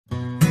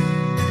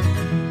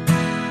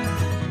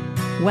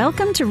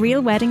Welcome to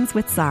Real Weddings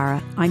with Sarah.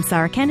 I'm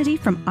Sarah Kennedy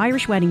from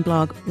Irish Wedding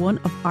Blog, one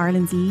of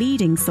Ireland's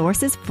leading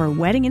sources for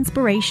wedding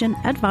inspiration,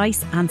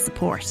 advice and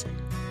support.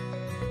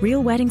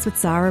 Real Weddings with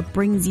Sarah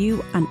brings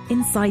you an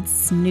inside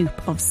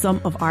snoop of some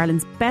of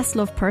Ireland's best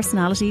loved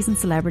personalities and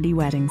celebrity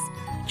weddings.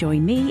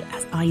 Join me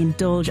as I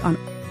indulge on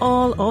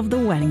all of the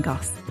wedding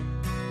gossip.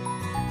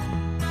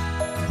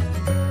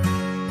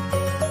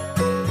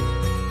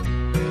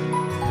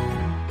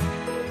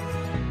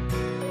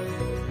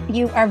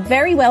 You are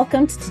very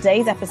welcome to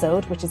today's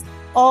episode, which is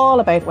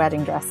all about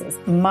wedding dresses.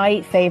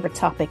 My favourite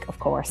topic, of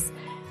course.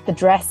 The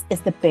dress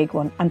is the big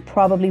one and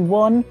probably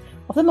one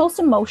of the most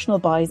emotional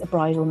buys a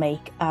bride will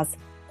make, as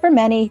for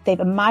many, they've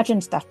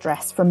imagined that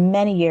dress for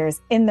many years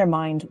in their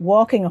mind,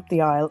 walking up the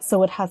aisle,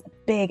 so it has a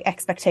big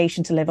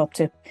expectation to live up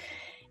to.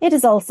 It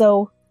is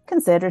also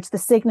considered the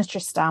signature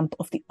stamp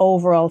of the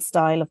overall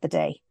style of the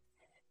day.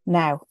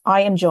 Now,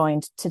 I am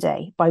joined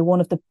today by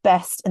one of the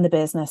best in the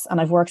business, and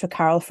I've worked with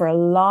Carol for a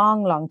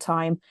long, long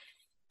time.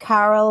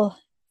 Carol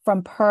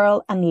from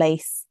Pearl and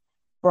Lace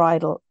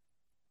Bridal.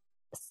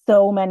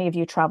 So many of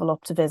you travel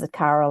up to visit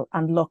Carol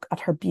and look at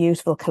her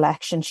beautiful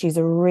collection. She's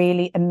a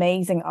really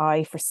amazing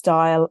eye for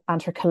style,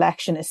 and her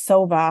collection is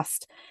so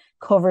vast,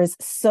 covers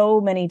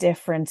so many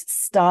different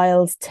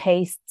styles,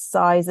 tastes,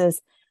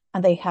 sizes,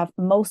 and they have,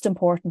 most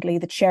importantly,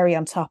 the cherry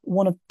on top,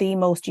 one of the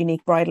most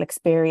unique bridal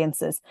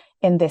experiences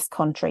in this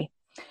country.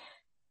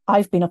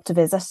 I've been up to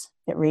visit.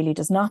 It really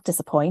does not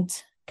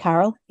disappoint.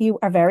 Carol, you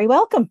are very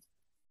welcome.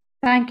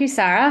 Thank you,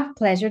 Sarah.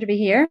 Pleasure to be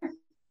here.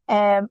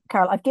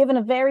 Carol, I've given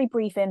a very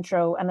brief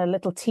intro and a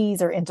little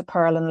teaser into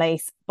Pearl and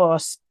Lace,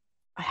 but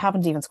I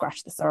haven't even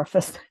scratched the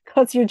surface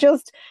because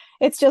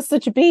it's just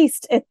such a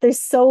beast.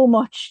 There's so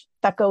much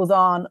that goes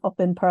on up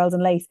in Pearls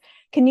and Lace.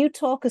 Can you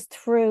talk us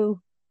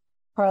through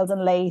Pearls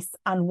and Lace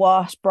and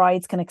what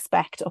brides can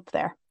expect up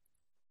there?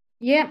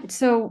 Yeah,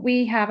 so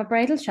we have a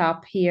bridal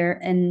shop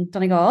here in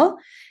Donegal,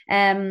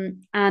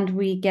 and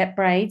we get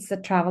brides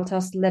that travel to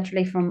us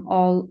literally from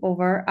all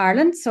over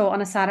Ireland. So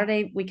on a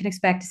Saturday, we can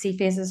expect to see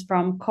faces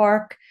from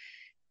Cork,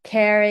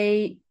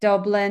 Kerry,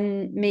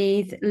 Dublin,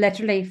 Meath,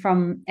 literally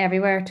from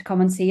everywhere to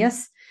come and see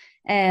us.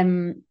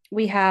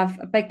 We have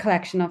a big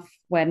collection of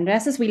wedding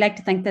dresses. We like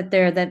to think that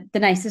they're the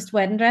nicest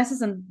wedding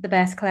dresses and the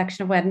best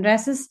collection of wedding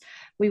dresses.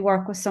 We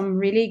work with some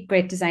really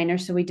great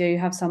designers, so we do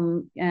have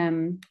some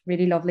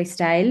really lovely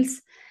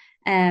styles.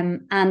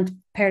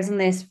 And Pearls and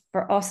Lace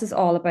for us is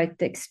all about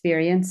the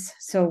experience.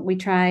 So we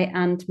try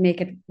and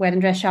make it wedding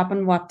dress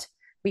shopping what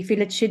we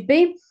feel it should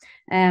be.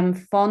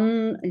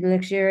 Fun,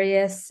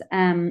 luxurious,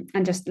 and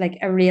just like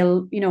a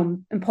real,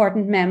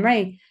 important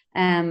memory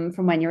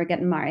from when you were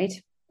getting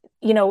married.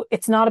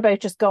 It's not about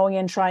just going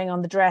in, trying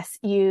on the dress.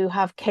 You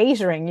have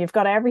catering. You've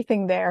got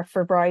everything there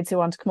for brides who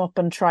want to come up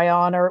and try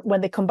on, or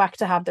when they come back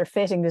to have their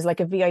fitting, there's like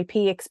a VIP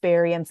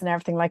experience and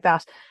everything like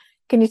that.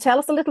 Can you tell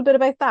us a little bit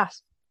about that?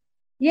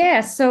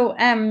 Yeah, so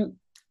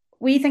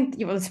we think,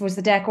 I suppose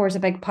the decor is a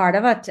big part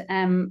of it.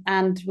 And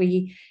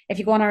if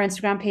you go on our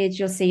Instagram page,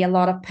 you'll see a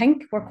lot of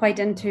pink. We're quite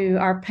into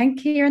our pink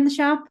here in the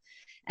shop.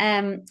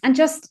 And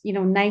just,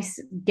 nice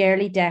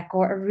girly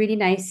decor, a really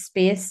nice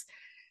space.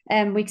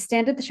 We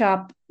extended the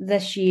shop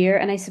this year,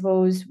 and I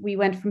suppose we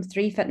went from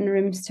 3 fitting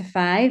rooms to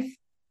 5,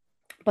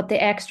 but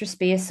the extra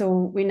space, so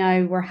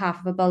we're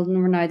half of a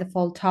building, we're now the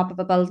full top of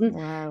a building.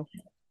 Wow.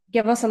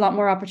 Give us a lot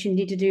more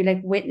opportunity to do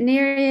like waiting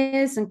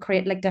areas and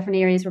create like different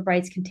areas where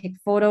brides can take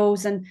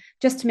photos, and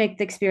just to make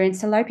the experience,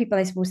 to allow people,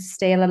 I suppose, to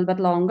stay a little bit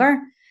longer.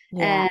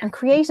 Yeah, and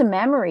create a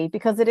memory,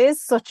 because it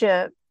is such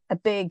a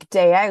big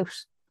day out.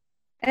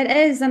 It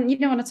is, and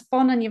and it's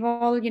fun, and you've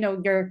all,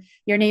 your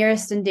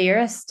nearest and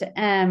dearest.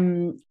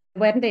 The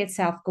wedding day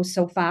itself goes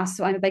so fast,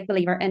 so I'm a big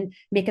believer in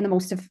making the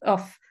most of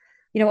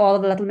all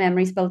of the little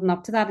memories building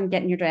up to that, and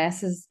getting your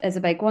dress is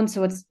a big one.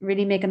 So it's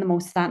really making the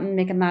most of that and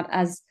making that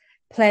as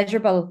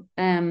pleasurable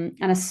and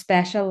as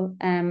special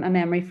a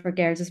memory for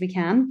girls as we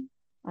can.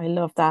 I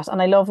love that,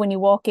 and I love when you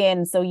walk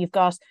in. So you've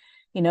got,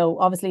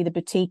 obviously the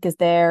boutique is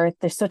there.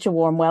 There's such a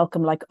warm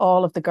welcome. Like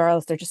all of the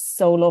girls, they're just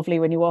so lovely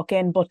when you walk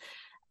in, but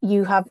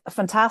you have a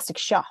fantastic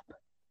shop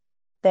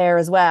there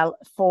as well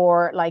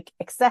for like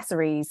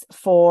accessories,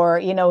 for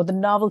the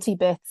novelty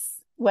bits,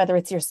 whether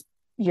it's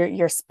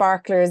your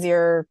sparklers,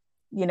 your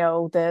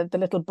the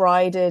little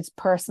brided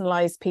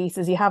personalized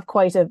pieces. You have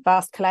quite a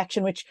vast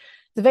collection, which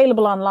is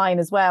available online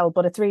as well,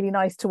 but it's really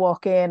nice to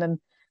walk in and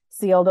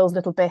see all those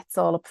little bits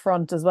all up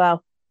front as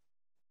well.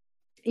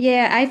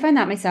 Yeah, I found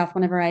that myself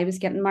whenever I was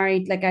getting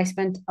married. Like, I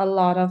spent a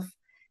lot of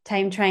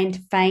time trying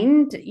to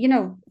find,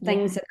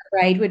 things that the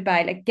bride would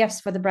buy, like gifts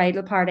for the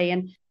bridal party.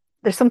 And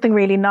there's something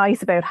really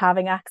nice about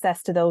having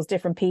access to those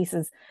different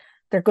pieces.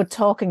 They're good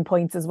talking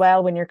points as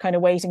well when you're kind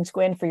of waiting to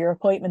go in for your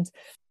appointment.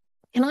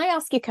 Can I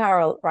ask you,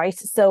 Carol, right?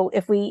 So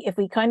if we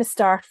kind of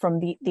start from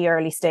the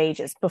early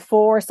stages,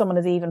 before someone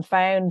has even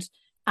found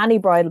any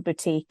bridal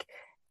boutique,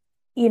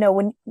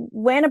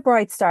 when a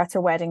bride starts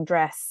her wedding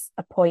dress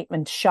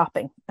appointment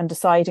shopping and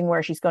deciding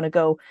where she's going to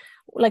go,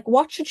 like,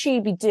 what should she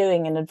be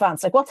doing in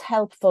advance? Like, what's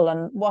helpful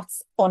and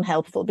what's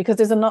unhelpful? Because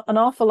there's an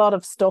awful lot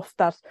of stuff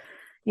that,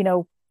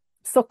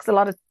 sucks a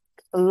lot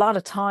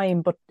of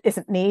time, but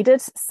isn't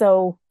needed.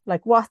 So,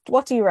 like, what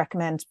do you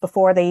recommend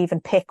before they even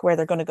pick where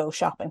they're going to go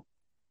shopping?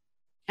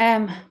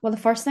 Well, the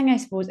first thing I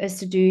suppose is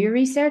to do your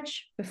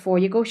research before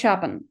you go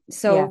shopping.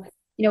 Yeah,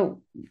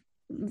 So,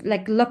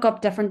 like look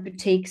up different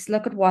boutiques,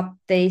 look at what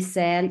they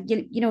sell.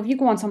 If you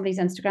go on somebody's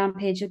Instagram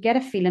page, you'll get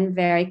a feeling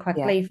very yeah.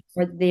 quickly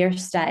for their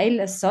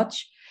style as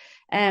such.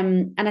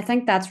 And I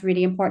think that's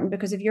really important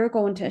because if you're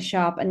going to a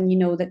shop and you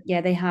know that,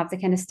 yeah, they have the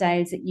kind of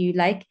styles that you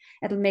like,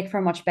 it'll make for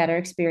a much better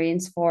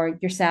experience for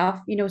yourself.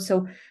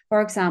 So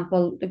for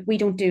example, like we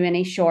don't do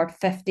any short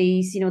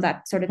 50s,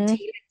 that sort of Hmm.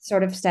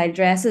 sort of style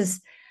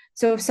dresses.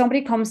 So if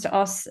somebody comes to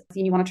us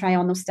and you want to try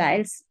on those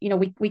styles,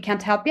 we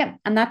can't help you.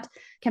 And that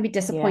can be Yeah.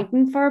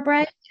 disappointing for a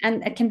bride.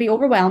 And it can be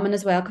overwhelming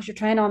as well because you're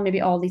trying on maybe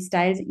all these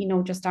styles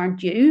that, just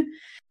aren't you,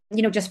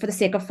 just for the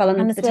sake of And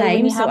filling as the well, when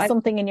time. you have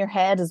something in your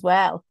head as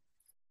well,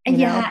 you know?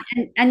 Yeah,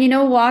 and you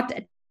know what?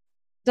 It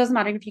doesn't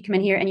matter if you come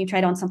in here and you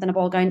tried on something, a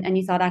ball gown, and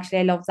you thought, actually,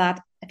 I love that.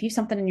 If you've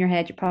something in your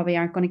head, you probably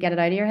aren't going to get it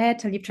out of your head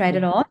till you've tried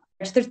it Yeah. on.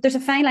 There's a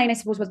fine line, I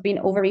suppose, with being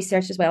over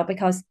researched as well,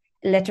 because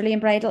literally in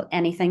bridal,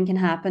 anything can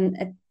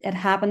happen. It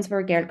happens where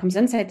a girl comes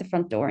inside the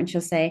front door and she'll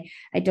say,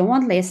 I don't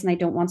want lace and I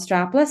don't want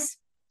strapless.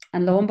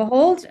 And lo and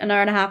behold, an hour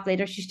and a half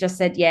later, she's just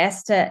said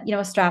yes to, a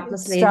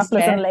strapless lace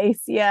Strapless and dress.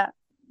 lace. Yeah.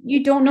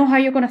 You don't know how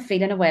you're going to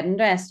feel in a wedding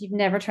dress. You've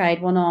never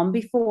tried one on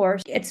before.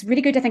 It's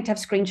really good, I think, to have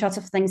screenshots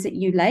of things that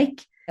you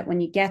like. That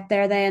when you get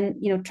there, then,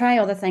 try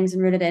other things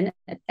and rule it in.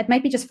 It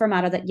might be just for a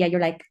matter that, yeah,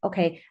 you're like,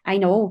 okay, I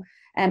know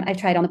I've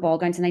tried on the ball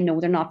gowns and I know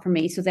they're not for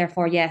me. So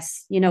therefore,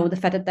 yes, the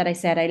fitted that I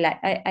said I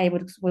like,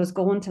 was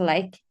going to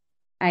like,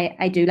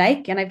 I do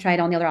like, and I've tried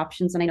on the other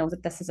options and I know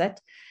that this is it.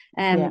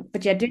 Yeah.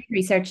 But yeah, doing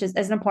research is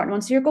an important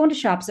one. So you're going to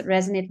shops that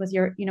resonate with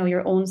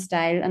your own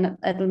style, and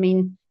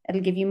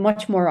it'll give you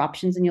much more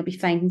options, and you'll be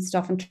finding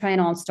stuff and trying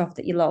on stuff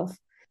that you love.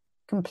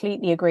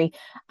 Completely agree.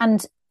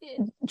 And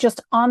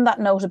just on that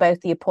note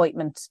about the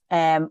appointment,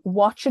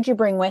 what should you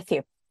bring with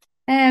you?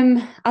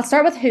 I'll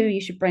start with who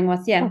you should bring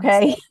with you.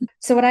 Okay.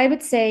 So what I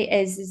would say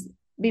is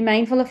be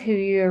mindful of who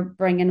you're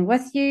bringing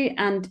with you,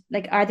 and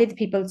like, are they the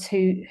people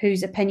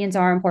whose opinions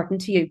are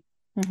important to you?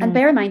 And Hmm.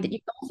 bear in mind that you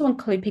can also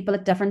include people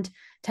at different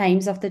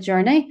times of the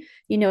journey.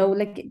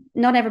 Like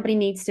not everybody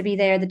needs to be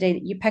there the day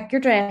that you pick your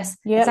dress.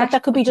 Yeah, It's like actually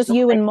that could be just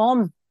you and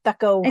mum that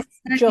go just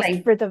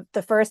exactly for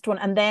the first one,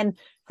 and then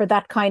for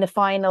that kind of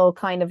final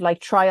kind of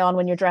like try on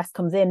when your dress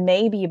comes in,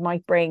 maybe you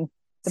might bring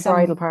the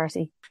bridal some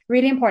party.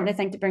 really important, I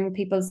think, to bring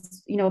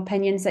people's,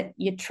 opinions that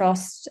you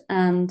trust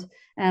and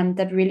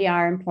that really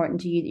are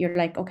important to you. You're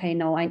like, okay,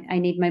 no, I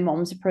need my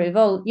mom's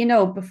approval,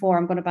 before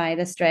I'm going to buy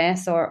this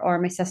dress, or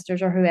my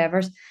sisters or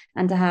whoever's,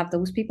 and to have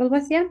those people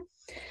with you.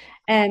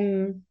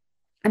 Um,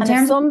 in And if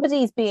terms of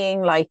somebody's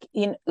being like,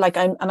 like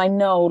I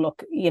know,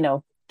 look,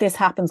 this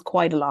happens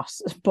quite a lot,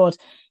 but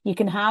you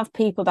can have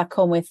people that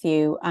come with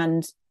you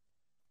and,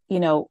 you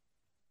know,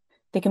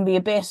 they can be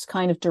a bit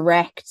kind of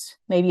direct,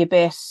 maybe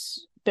bit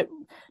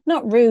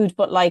not rude,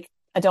 but like,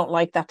 I don't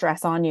like that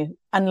dress on you.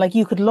 And like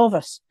you could love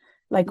it.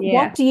 Like, what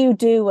yeah, do you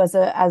do as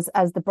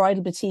the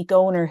bridal boutique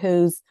owner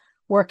who's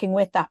working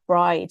with that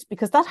bride?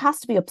 Because that has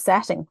to be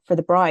upsetting for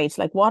the bride.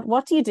 Like,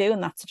 what do you do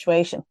in that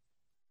situation?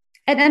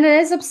 and it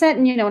is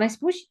upsetting, and I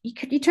suppose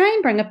you try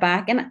and bring it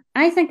back, and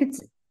I think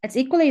it's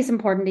equally as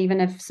important, even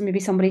if maybe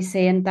somebody's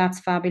saying that's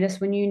fabulous,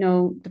 when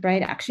the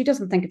bride actually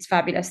doesn't think it's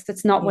fabulous.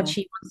 That's not what Yeah.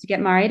 she wants to get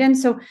married in.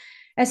 So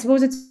I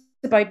suppose it's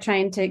about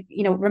trying to,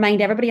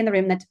 remind everybody in the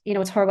room that,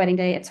 it's her wedding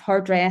day, it's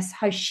her dress,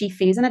 how she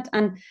feels in it.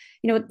 And,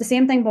 the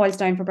same thing boils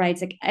down for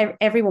brides. Like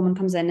every woman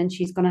comes in and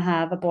she's going to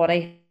have a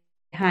body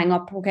hang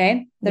up.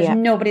 Okay. There's Yeah.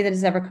 nobody that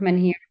has ever come in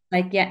here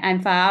like, yeah,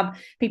 I'm fab.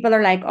 People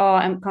are like, oh,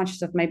 I'm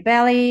conscious of my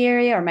belly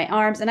area or my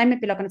arms. And I might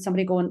be looking at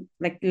somebody going,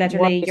 like, What are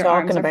literally, you your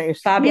talking arms are about? Yeah,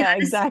 fabulous.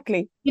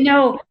 exactly.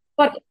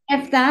 But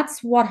if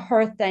that's what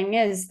her thing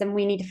is, then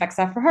we need to fix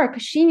that for her,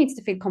 because she needs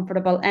to feel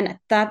comfortable, and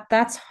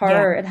that's Yeah.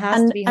 her. It has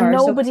to And be and her.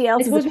 So nobody I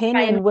else's suppose we try and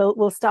opinion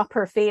will stop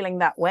her feeling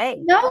that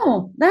way.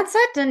 no, that's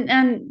it.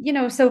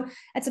 And so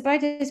it's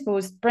about, I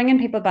suppose, bringing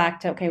people back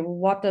to, okay, well,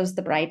 what does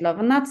the bride love?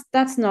 And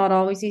that's not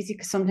always easy,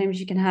 because sometimes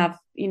you can have,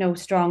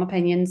 strong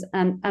opinions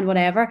and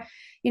whatever.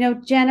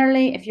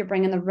 Generally, if you're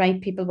bringing the right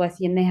people with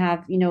you and they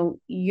have,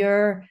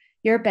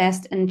 your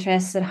best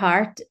interests at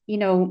heart,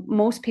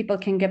 most people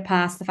can get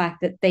past the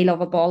fact that they love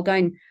a ball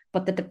gown,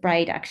 but that the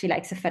bride actually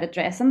likes a fitted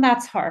dress, and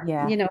that's her.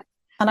 Yeah.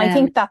 And I Um,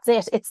 think that's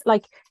it. It's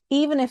like,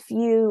 even if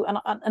you,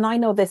 and I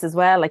know this as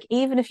well, like,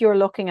 even if you're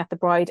looking at the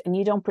bride and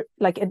you don't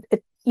like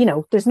it,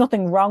 there's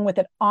nothing wrong with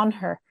it on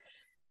her,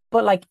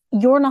 but like,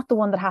 you're not the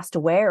one that has to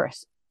wear it.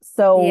 yeah,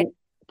 So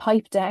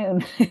pipe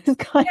down is yeah,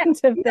 kind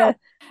of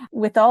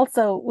with that.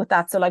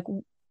 So like,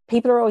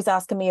 people are always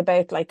asking me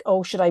about like,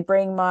 oh, should I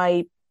bring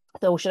my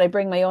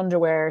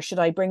underwear? Should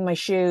I bring my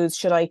shoes?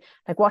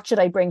 What should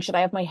I bring? Should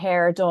I have my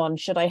hair done?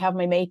 Should I have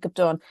my makeup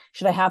done?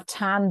 Should I have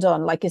tan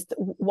done? Like,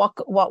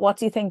 what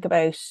do you think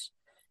about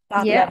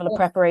that yeah. level of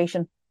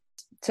preparation?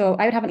 So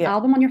I would have an Yeah.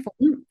 album on your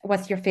phone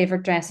with your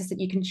favorite dresses that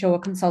you can show a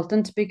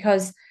consultant,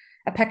 because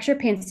a picture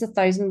paints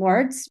 1,000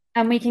 words,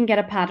 and we can get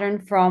a pattern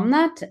from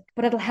that,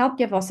 but it'll help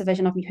give us a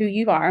vision of who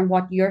you are and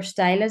what your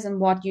style is and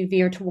what you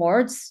veer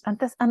towards.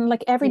 And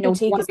like every Do you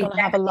boutique want is to be going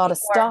to have a lot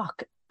sexy of or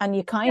stock, and you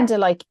yeah, kind of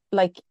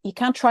like you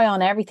can't try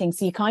on everything,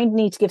 so you kind of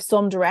need to give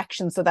some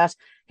direction so that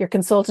your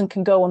consultant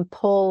can go and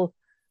pull,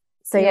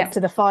 say, up yeah, to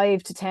the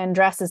 5 to 10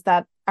 dresses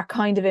that are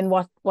kind of in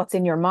what's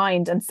in your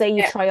mind. And say you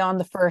yeah. try on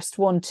the first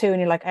one too, and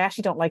you're like, I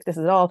actually don't like this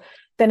at all.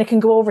 Then it can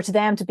go over to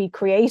them to be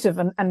creative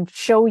and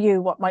show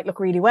you what might look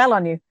really well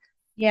on you.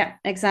 Yeah,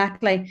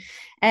 exactly.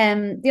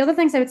 The other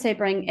things I would say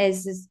bring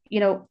is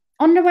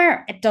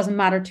underwear. It doesn't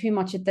matter too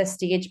much at this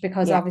stage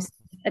because Yeah. obviously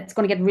it's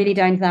going to get really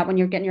down to that when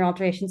you're getting your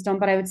alterations done.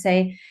 But I would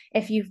say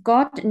if you've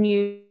got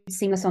new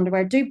seamless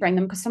underwear, do bring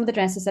them, because some of the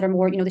dresses that are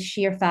more, the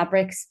sheer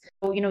fabrics,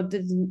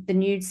 the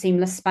nude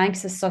seamless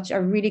Spanx as such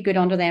are really good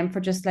under them for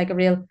just like a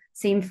real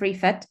seam-free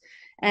fit.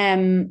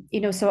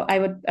 So I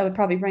would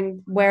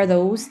probably wear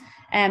those.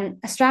 A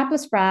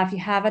strapless bra, if you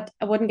have it,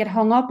 I wouldn't get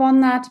hung up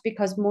on that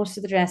because most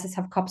of the dresses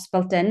have cups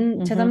built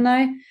in to them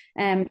now.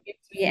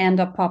 You end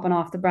up popping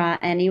off the bra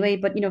anyway.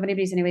 But if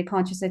anybody's anyway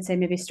conscious, I'd say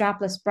maybe a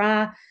strapless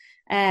bra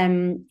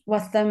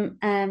with them.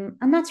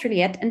 And that's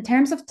really it. In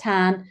terms of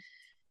tan,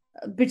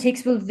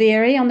 boutiques will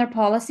vary on their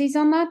policies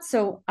on that.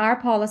 So our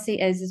policy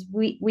is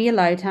we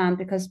allow tan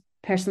because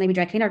personally we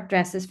dry clean our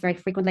dresses very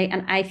frequently,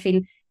 and I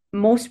feel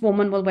most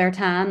women will wear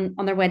tan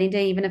on their wedding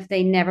day even if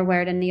they never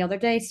wear it any other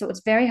day. So it's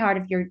very hard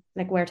if you're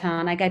like wear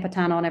tan. I put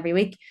tan on every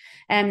week,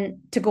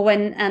 to go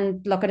in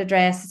and look at a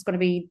dress. It's going to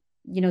be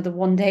the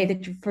one day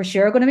that you're for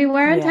sure going to be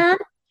wearing Yeah. tan.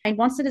 And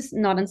once it is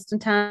not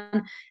instant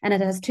tan and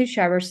it has 2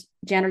 showers,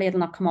 generally it'll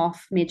not come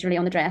off majorly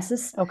on the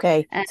dresses.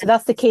 Okay. So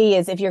that's the key,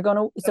 is if you're going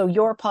to, so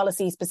your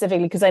policy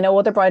specifically, because I know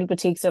other bridal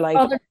boutiques are like,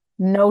 Other,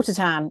 no to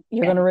tan,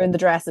 you're yeah, going to ruin the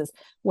dresses.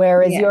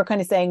 Whereas yeah, you're kind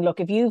of saying, look,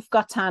 if you've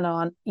got tan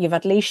on, you've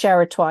at least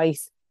showered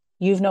twice,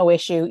 you've no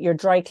issue, you're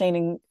dry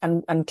cleaning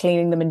and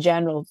cleaning them in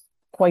general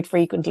quite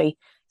frequently.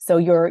 So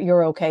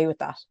you're okay with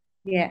that.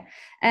 yeah.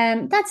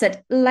 That's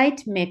it.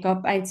 Light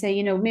makeup, I'd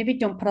say, maybe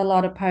don't put a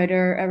lot of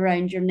powder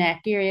around your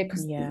neck area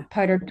because Yeah.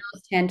 powder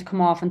does tend to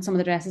come off and some of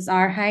the dresses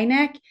are high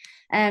neck.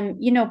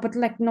 But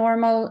like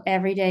normal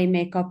everyday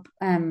makeup,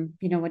 I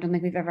don't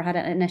think we've ever had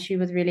an issue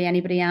with really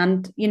anybody.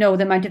 And, the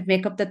amount of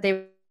makeup that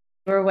they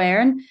were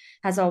wearing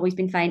has always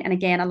been fine. And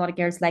again, a lot of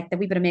girls like that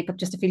wee bit of makeup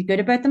just to feel good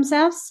about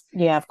themselves.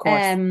 Yeah, of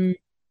course.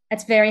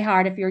 It's very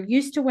hard if you're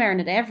used to wearing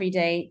it every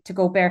day to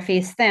go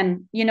barefaced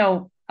then,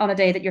 on a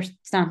day that you're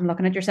standing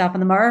looking at yourself in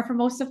the mirror for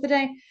most of the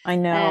day. I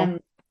know. Um,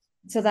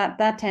 so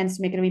that tends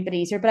to make it a wee bit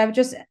easier. But I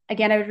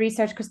would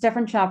research because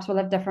different shops will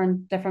have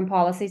different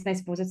policies, and I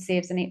suppose it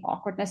saves any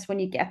awkwardness when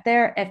you get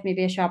there if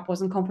maybe a shop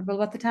wasn't comfortable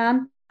with the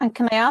tan. And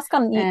can I ask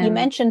on, you Um,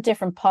 mentioned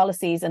different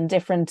policies and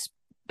different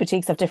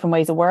boutiques have different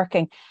ways of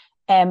working.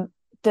 Um,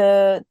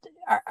 the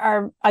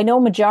I know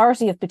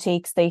majority of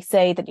boutiques, they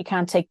say that you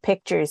can't take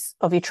pictures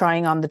of you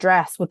trying on the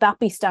dress. Would that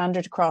be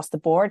standard across the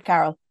board,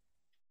 Carol?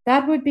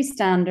 that would be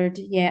standard.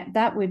 Yeah,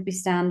 that would be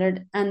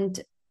standard. And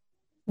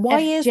Why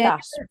if is Jen,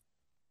 that?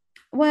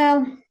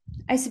 well,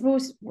 I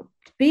suppose to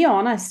be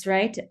honest,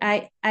 right?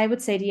 I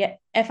would say to you,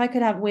 if I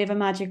could have wave a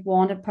magic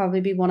wand, it'd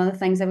probably be one of the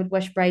things I would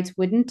wish brides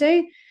wouldn't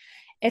do.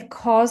 It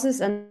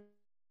causes an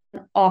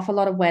awful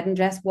lot of wedding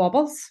dress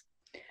wobbles.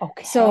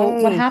 So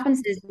what Okay.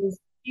 happens is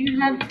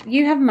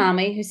you have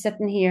Mammy who's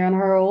sitting here on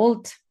her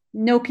old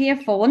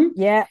Nokia phone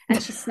Yeah.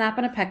 and she's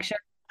snapping a picture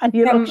And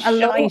you look from a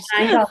low shite.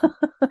 angle,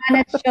 and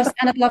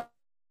it looks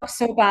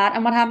so bad.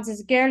 And what happens is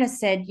the girl has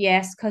said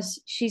yes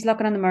because she's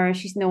looking in the mirror,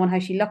 she's knowing how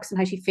she looks and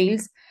how she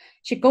feels.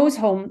 She goes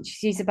home, she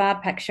sees a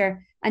bad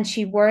picture, and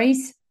she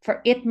worries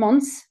for 8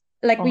 months.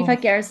 Like we've had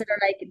Oh, girls that are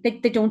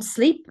like they don't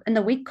sleep in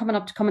the week coming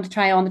to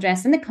try on the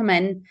dress, and they come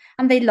in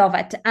and they love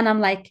it. And I'm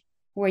like,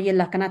 were you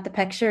looking at the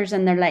pictures?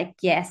 And they're like,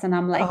 yes. And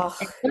I'm like, oh,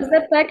 it was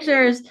the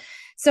pictures.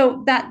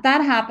 So that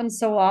happens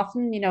so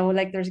often,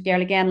 like there's a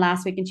girl again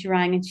last week and she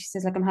rang and she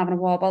says, like, I'm having a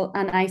wobble.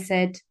 And I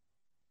said,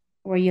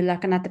 were you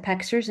looking at the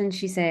pictures? And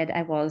she said,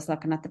 I was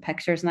looking at the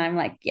pictures. And I'm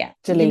like, yeah,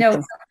 delete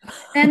them.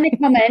 then they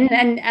come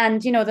in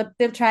and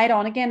they'll try it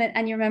on again.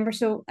 And you remember,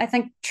 so I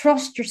think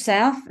trust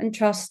yourself and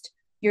trust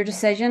your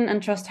decision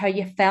and trust how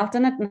you felt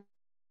in it and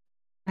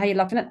how you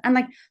looked in it. And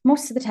like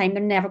most of the time,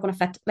 they're never going to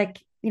fit. Like,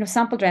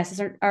 sample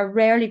dresses are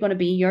rarely going to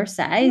be your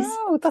size.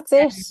 No, that's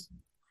it.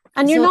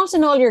 And you're So not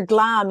in all your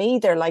glam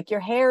either. Like your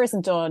hair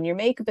isn't done, your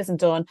makeup isn't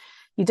done.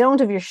 You don't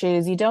have your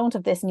shoes, you don't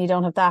have this and you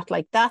don't have that.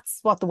 Like that's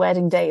what the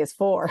wedding day is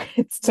for. yes,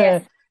 It's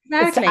to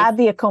exactly. add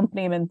the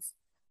accompaniments.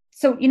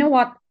 So you know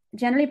what?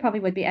 Generally,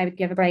 probably would be I would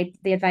give a bride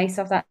the advice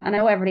of that. I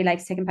know everybody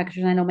likes taking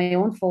pictures, and I know my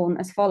own phone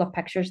is full of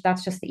pictures.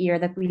 That's just the era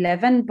that we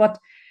live in. But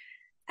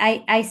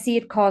I see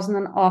it causing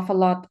an awful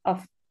lot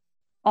of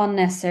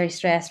unnecessary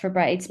stress for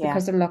brides Yeah.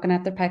 because they're looking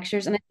at their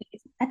pictures. And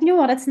you know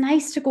what? It's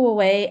nice to go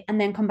away and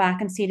then come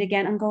back and see it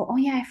again and go, oh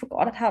yeah, I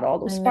forgot it had all I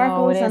those know it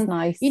sparkles is and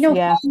nice. fall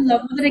Yeah. in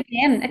love with it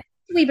again. It's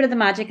a wee bit of the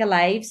magic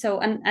alive. So,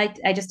 and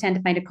I just tend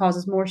to find it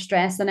causes more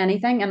stress than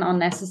anything and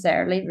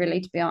unnecessarily,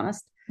 really, to be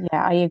honest.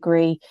 Yeah, I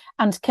agree.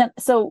 And can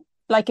so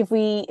like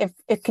if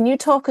can you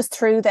talk us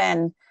through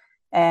then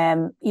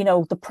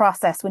the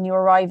process when you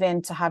arrive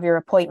in to have your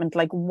appointment,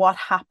 like what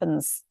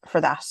happens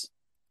for that?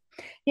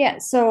 Yeah,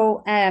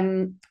 so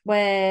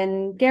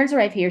when girls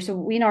arrive here, so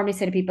we normally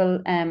say to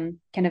people, kind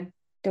of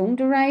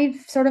don't arrive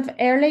sort of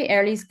early.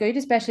 Early is good,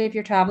 especially if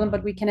you're traveling,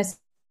 but we kind of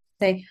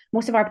say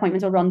most of our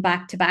appointments will run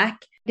back to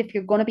back. If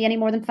you're going to be any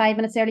more than 5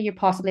 minutes early, you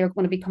possibly are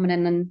going to be coming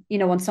in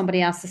and, on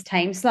somebody else's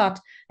time slot.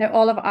 Now,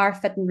 all of our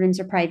fitting rooms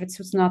are private,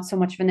 so it's not so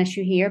much of an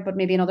issue here, but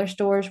maybe in other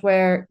stores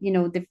where,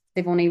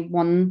 they've only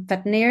one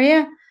fitting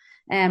area,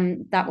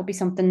 that will be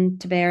something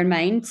to bear in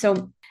mind.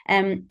 So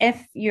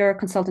if your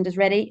consultant is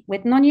ready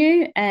waiting on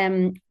you,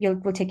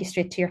 we'll take you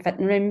straight to your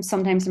fitting room.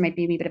 Sometimes there might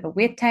be a wee bit of a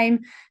wait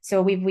time.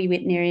 So we've wee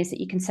waiting areas that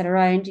you can sit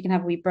around. You can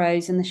have a wee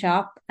browse in the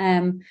shop.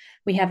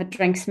 We have a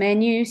drinks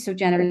menu. So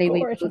generally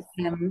we've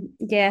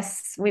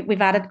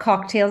added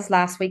cocktails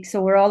last week.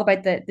 So we're all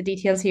about the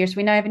details here. So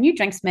we now have a new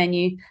drinks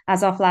menu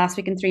as of last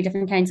week and 3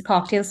 different kinds of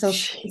cocktails. So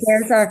the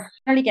girls are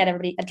early get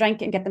everybody a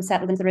drink and get them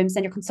settled into the rooms.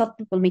 Then your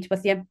consultant will meet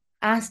with you,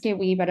 ask you a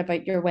wee bit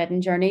about your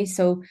wedding journey.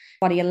 So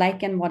what are you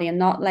liking? What are you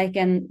not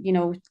liking?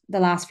 The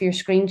last few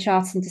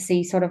screenshots and to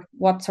see sort of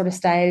what sort of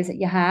styles that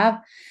you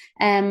have.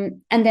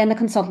 And then the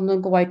consultant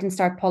will go out and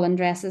start pulling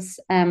dresses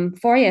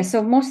for you.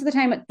 So most of the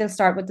time they'll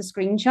start with the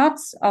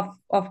screenshots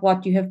of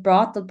what you have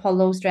brought. They'll pull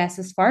those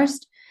dresses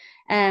first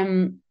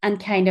and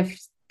kind of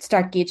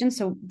start gauging.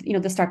 So,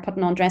 they start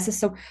putting on dresses.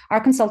 So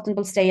our consultant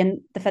will stay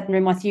in the fitting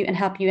room with you and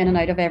help you in and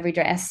out of every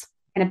dress,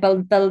 kind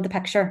of build the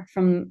picture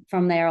from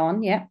there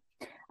on. Yeah.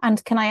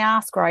 And can I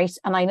ask, right?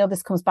 And I know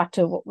this comes back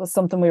to what was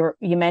something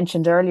you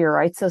mentioned earlier,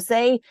 right? So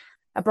say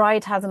a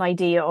bride has an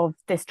idea of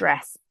this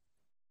dress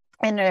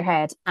in her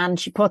head and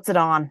she puts it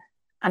on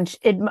and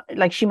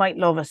like she might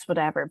love it,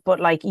 whatever.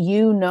 But like,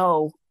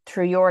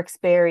 through your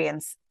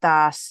experience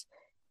that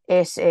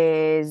it's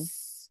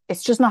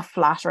just not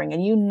flattering.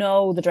 And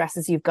the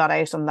dresses you've got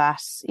out on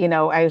that,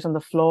 out on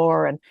the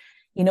floor. And,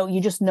 you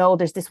just know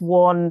there's this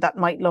one that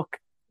might look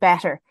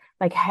better.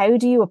 Like, how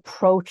do you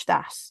approach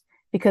that?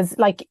 Because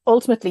like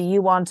ultimately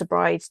you want a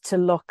bride to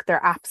look their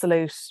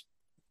absolute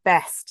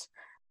best.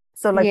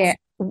 So like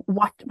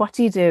what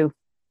do you do?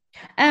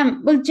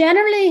 Well,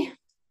 generally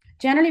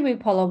we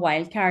pull a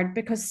wild card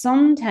because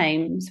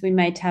sometimes we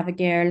might have a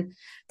girl.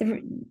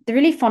 The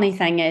really funny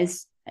thing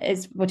is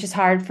which is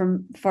hard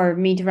for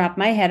me to wrap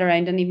my head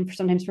around, and even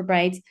sometimes for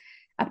brides,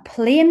 a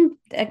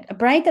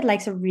bride that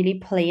likes a really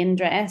plain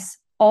dress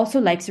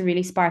also likes a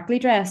really sparkly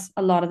dress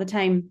a lot of the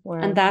time. Wow.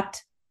 And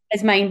that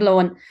is mind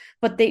blowing.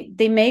 But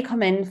they may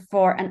come in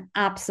for an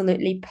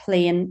absolutely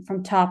plain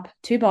from top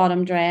to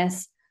bottom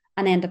dress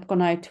and end up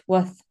going out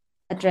with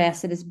a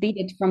dress that is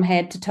beaded from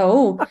head to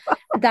toe.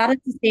 That is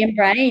the same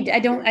bride. I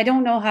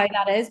don't know how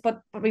that is,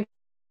 but we've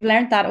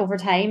learned that over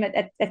time.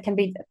 It can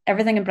be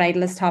everything in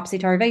bridal is topsy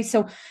turvy.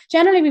 So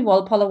generally we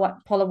will pull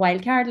a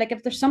wild card. Like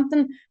if there's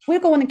something, we'll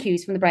go on the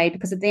cues from the bride,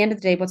 because at the end of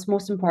the day, what's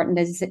most important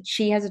is that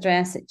she has a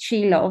dress that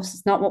she loves.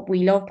 It's not what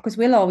we love, because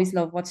we'll always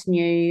love what's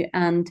new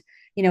and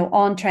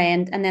on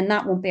trend, and then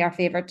that won't be our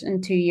favorite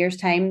in 2 years'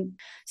 time.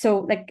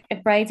 So like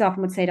if brides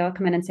often would say, I'll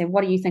come in and say,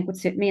 what do you think would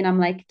suit me? And I'm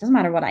like, it doesn't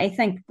matter what I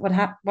think.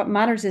 What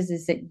matters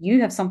is that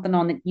you have something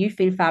on that you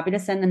feel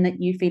fabulous in and that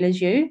you feel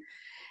is you.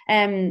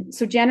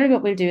 So generally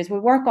what we'll do is we'll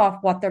work off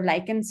what they're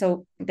liking.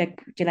 So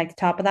like, do you like the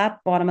top of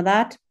that, bottom of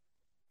that?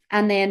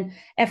 And then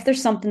if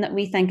there's something that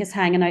we think is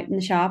hanging out in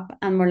the shop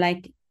and we're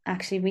like,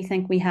 actually, we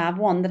think we have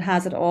one that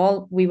has it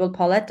all, we will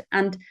pull it.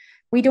 And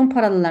we don't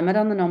put a limit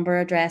on the number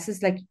of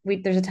dresses. Like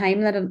there's a time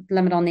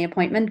limit on the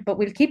appointment, but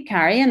we'll keep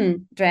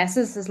carrying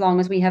dresses as long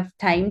as we have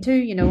time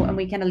to, and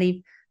we kind of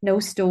leave no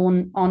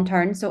stone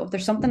unturned. So if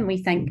there's something we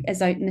think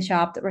is out in the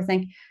shop that we're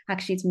thinking,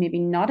 actually, it's maybe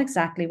not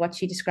exactly what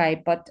she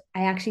described, but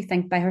I actually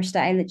think by her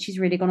style that she's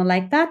really going to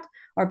like that,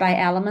 or by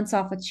elements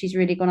of it, she's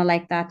really going to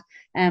like that.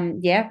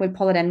 We'll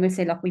pull it in. We'll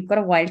say, look, we've got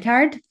a wild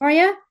card for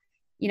you.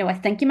 I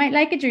think you might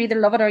like it. You either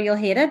love it or you'll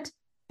hate it,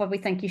 but we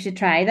think you should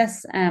try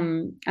this.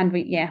 And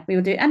we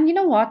will do. And you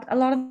know what? A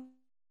lot of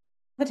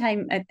the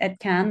time it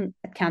can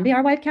be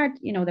our wild card,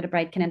 that a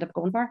bride can end up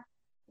going for.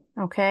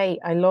 Okay,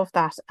 I love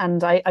that.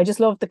 And I just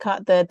love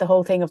the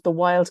whole thing of the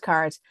wild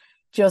card,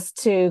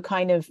 just to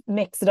kind of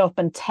mix it up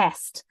and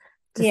test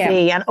to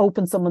see and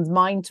open someone's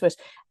mind to it.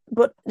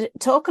 But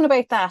talking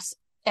about that,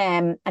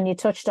 and you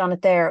touched on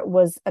it there,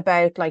 was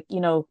about like,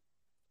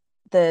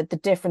 the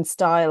different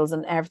styles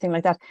and everything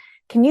like that.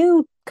 Can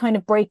you kind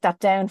of break that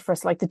down for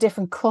us, like the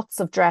different cuts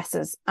of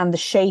dresses and the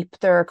shape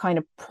they're kind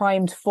of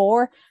primed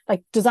for?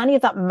 Like, does any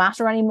of that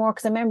matter anymore?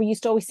 Because I remember you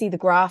used to always see the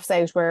graphs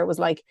out where it was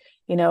like,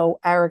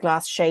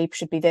 hourglass shape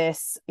should be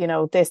this,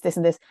 this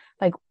and this.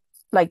 Like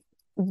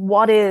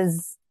what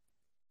is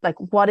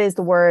the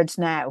word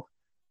now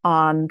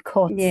on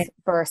cuts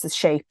versus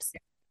shapes?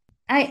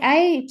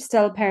 I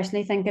still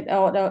personally think it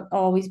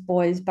always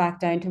boils back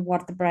down to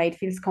what the bride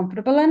feels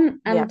comfortable in.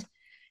 And,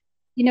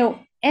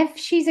 if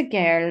she's a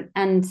girl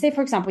and say,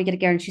 for example, we get a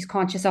girl and she's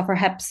conscious of her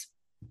hips,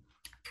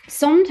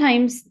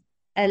 sometimes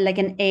like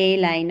an A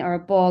line or a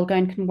ball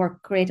gown can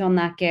work great on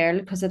that girl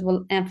because it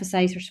will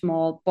emphasize her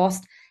small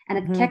bust and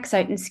it kicks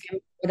out and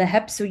skimps the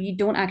hips, so you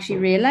don't actually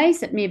realize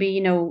that maybe,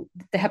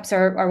 the hips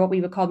are what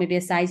we would call maybe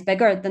a size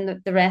bigger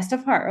than the rest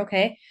of her.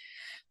 Okay.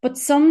 But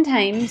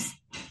sometimes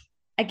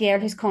a girl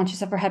who's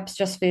conscious of her hips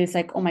just feels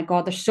like, oh my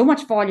God, there's so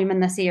much volume in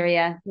this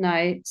area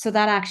now. So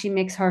that actually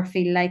makes her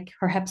feel like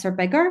her hips are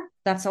bigger.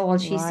 That's all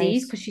she Right.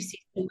 sees because she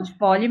sees so much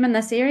volume in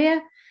this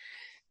area.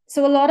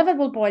 So a lot of it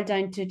will boil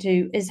down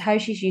to is how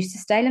she's used to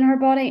styling her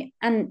body.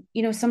 And,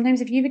 sometimes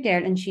if you have a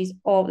girl and she's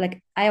all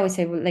like, I always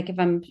say, well, like if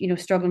I'm,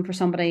 struggling for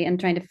somebody and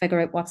trying to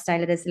figure out what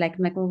style it is, like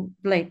I'm like, well,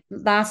 like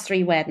last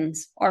three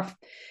weddings, or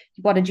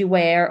what did you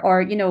wear?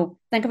 Or,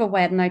 think of a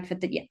wedding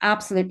outfit that you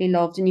absolutely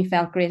loved and you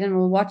felt great. And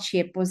well, what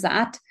shape was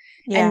that?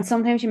 Yeah. And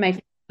sometimes you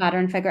might matter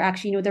and figure,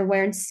 actually, they're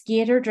wearing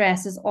skater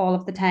dresses all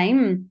of the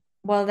time.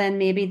 Well, then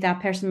maybe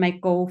that person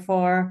might go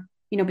for,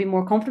 be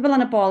more comfortable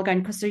in a ball gown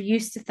because they're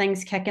used to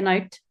things kicking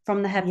out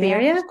from the hip Yeah,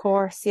 area. of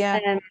course. Yeah.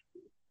 Um,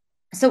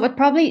 so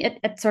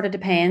it sort of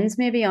depends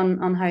maybe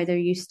on how they're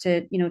used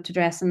to, to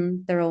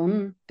dressing their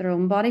own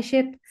body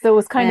shape. So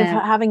it's kind of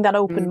Um, having that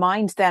open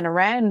mind then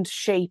around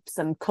shapes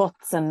and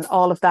cuts and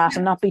all of that,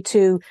 and not be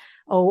too,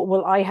 oh,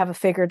 well, I have a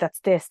figure that's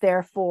this,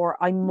 therefore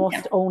I yeah,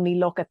 must only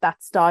look at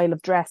that style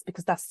of dress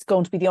because that's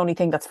going to be the only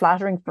thing that's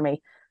flattering for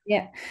me.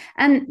 yeah,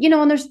 and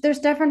and there's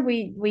different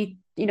we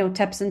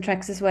tips and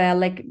tricks as well.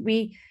 Like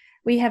we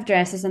have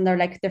dresses and they're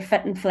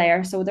fit and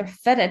flare, so they're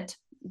fitted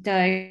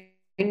down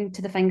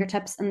to the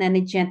fingertips and then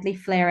they gently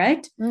flare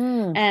out.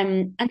 Mm,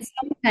 And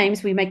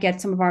sometimes we might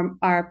get some of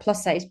our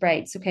plus size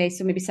brides, okay,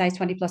 so maybe size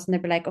 20 plus, and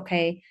they'll be like,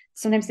 okay,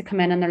 sometimes they come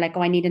in and they're like,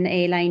 oh, I need an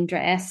A-line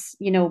dress,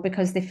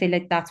 because they feel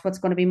like that's what's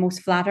going to be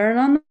most flattering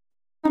on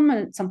them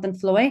and it's something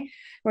flowy.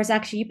 Whereas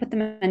actually you put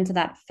them into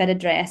that fitted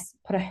dress,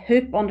 put a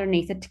hoop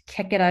underneath it to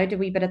kick it out a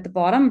wee bit at the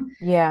bottom.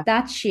 yeah.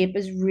 That shape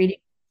is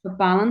really for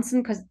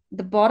balancing because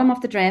the bottom of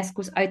the dress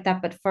goes out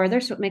that bit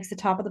further, so it makes the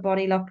top of the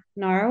body look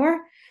narrower.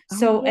 Oh,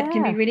 So it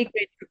can be yeah. really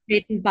great for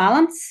creating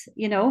balance.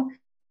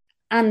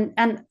 And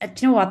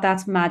do you know what?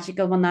 That's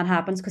magical when that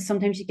happens because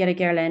sometimes you get a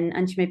girl in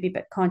and she might be a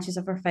bit conscious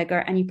of her figure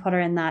and you put her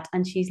in that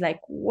and she's like,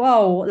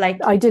 whoa, like,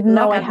 I didn't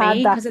know look I at had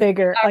me that because it's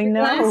figure. I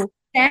hourglass, know.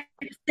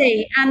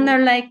 sexy. And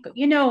they're like,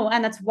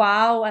 and it's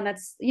wow. And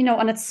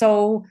it's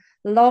so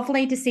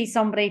lovely to see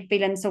somebody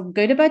feeling so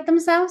good about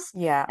themselves.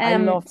 Yeah, I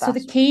love So that.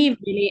 the key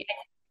really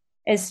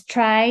is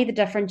try the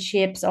different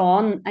shapes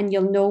on and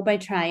you'll know by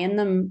trying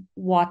them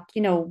what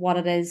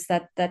it is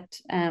that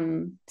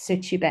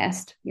suits you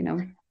best.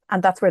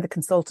 And that's where the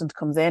consultant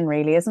comes in,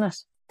 really, isn't it?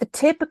 The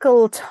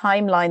typical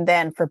timeline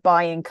then for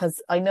buying,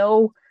 because I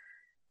know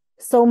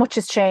so much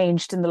has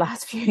changed in the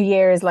last few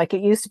years. Like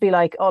it used to be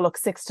like, oh, look,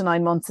 6 to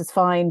 9 months is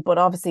fine. But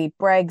obviously,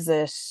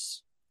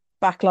 Brexit,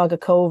 backlog of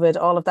COVID,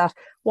 all of that.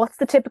 What's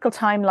the typical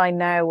timeline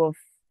now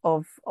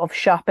of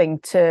shopping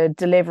to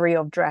delivery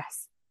of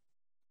dress?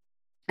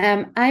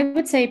 I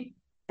would say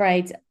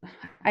brides,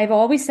 I've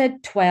always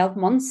said 12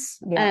 months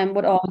Yeah.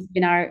 would always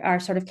been our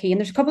sort of key. And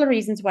there's a couple of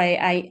reasons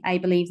why I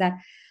believe that.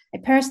 I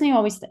personally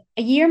always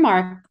a year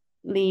mark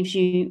leaves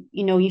you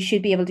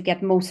should be able to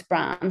get most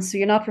brands. So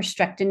you're not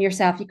restricting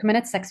yourself. You come in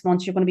at 6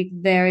 months, you're going to be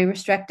very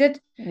restricted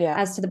Yeah.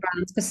 as to the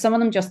brands because some of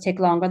them just take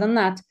longer than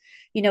that.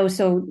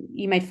 So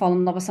you might fall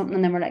in love with something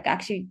and then we're like,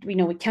 actually, we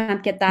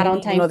can't get that You on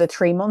need time. another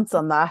 3 months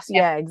on that.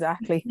 Yeah. Yeah,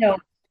 exactly. No,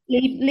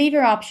 leave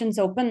your options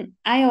open.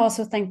 I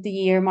also think the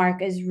year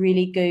mark is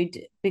really good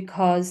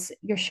because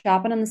you're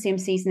shopping in the same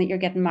season that you're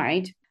getting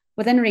married.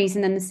 Within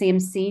reason in the same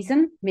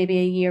season, maybe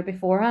a year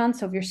beforehand.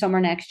 So if you're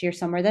summer next year,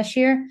 summer this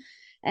year.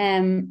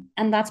 And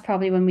that's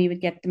probably when we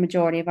would get the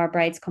majority of our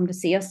brides come to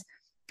see us.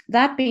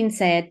 That being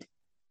said,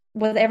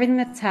 with everything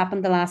that's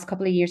happened the last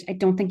couple of years, I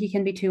don't think you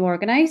can be too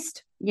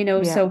organized.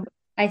 Yeah. So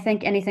I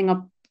think anything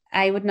up,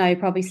 I would now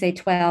probably say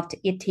 12 to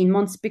 18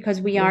 months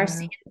because we are Yeah.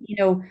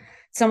 seeing,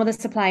 some of the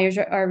suppliers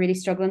are really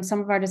struggling.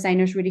 Some of our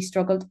designers really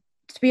struggled,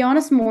 to be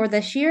honest, more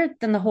this year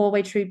than the whole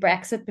way through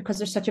Brexit because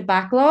there's such a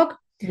backlog.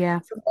 Yeah.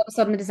 So all of a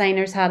sudden the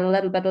designers had a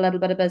little bit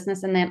of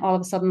business, and then all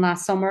of a sudden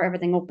last summer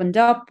everything opened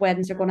up,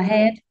 weddings are going Mhm.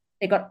 ahead.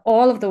 They got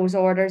all of those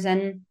orders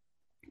in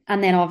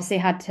and then obviously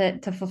had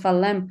to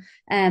fulfill them.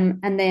 And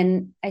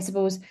then I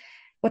suppose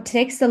what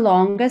takes the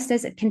longest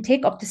is it can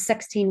take up to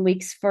 16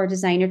 weeks for a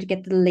designer to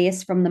get the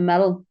lace from the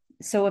mill.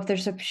 So if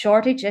there's a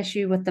shortage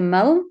issue with the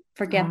mill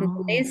for getting the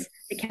Oh, lace,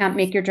 they can't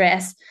make your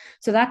dress.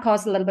 So that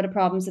caused a little bit of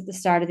problems at the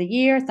start of the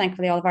year.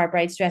 Thankfully, all of our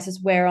brides'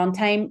 dresses were on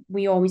time.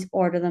 We always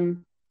order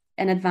them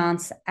in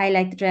advance. I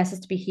like the dresses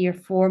to be here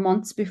 4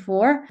 months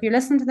before. If you're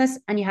listening to this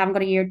and you haven't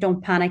got a year,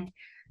 don't panic.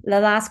 The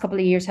last couple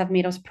of years have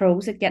made us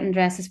pros at getting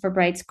dresses for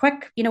brides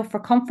quick. For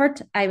comfort,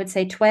 I would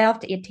say 12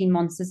 to 18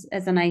 months is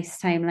a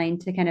nice timeline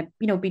to kind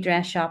of, be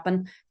dress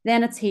shopping.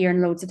 Then it's here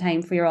and loads of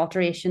time for your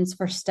alterations,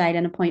 for style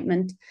and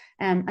appointment.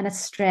 And it's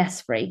stress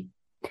free.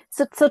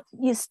 so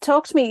you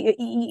talk to me.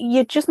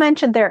 You just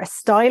mentioned there a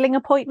styling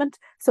appointment.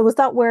 So was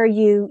that where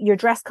your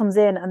dress comes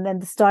in, and then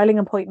the styling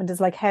appointment is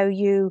like how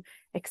you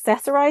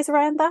accessorize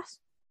around that?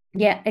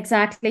 Yeah,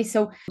 exactly.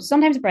 So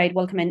sometimes a bride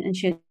will come in and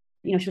she'll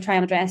try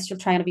on a dress, she'll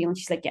try on a veil, and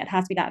she's like, yeah, it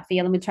has to be that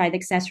veil, and we'll try the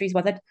accessories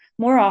with it.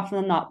 More often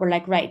than not, we're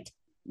like, right,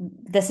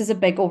 this is a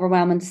big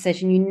overwhelming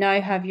decision. You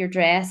now have your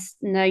dress.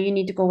 Now you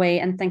need to go away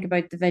and think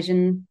about the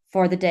vision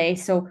for the day.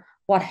 So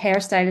what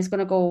hairstyle is going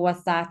to go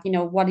with that?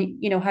 How are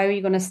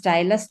you going to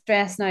style this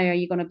dress now? Are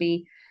you going to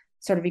be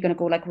are you going to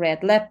go like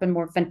red lip and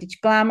more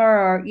vintage glamour,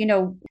 or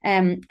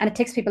and it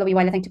takes people a wee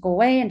while, I think, to go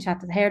away and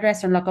chat to the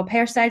hairdresser and look up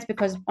hairstyles,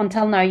 because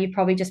until now you've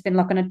probably just been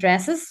looking at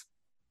dresses.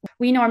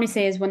 We normally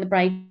say is when the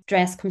bride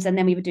dress comes in,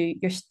 then we would do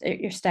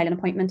your styling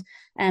appointment.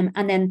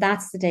 And then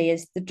that's the day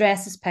is the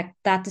dress is picked,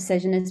 that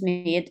decision is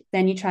made.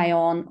 Then you try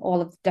on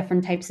all of the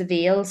different types of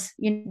veils,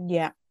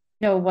 Yeah.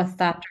 with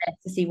that dress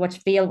to see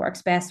which veil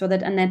works best with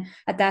it. And then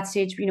at that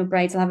stage,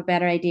 brides will have a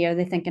better idea. Are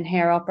they thinking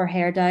hair up or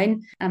hair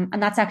down?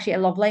 And that's actually a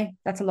lovely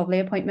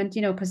appointment,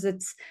 because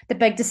it's the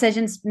big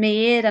decision's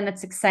made and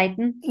it's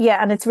exciting. Yeah,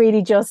 and it's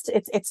really just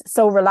it's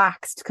so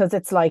relaxed, because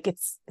it's like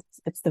it's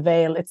the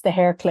veil, it's the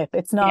hair clip.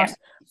 It's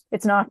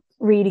not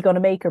really going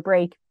to make or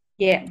break.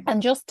 Yeah.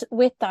 And just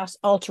with that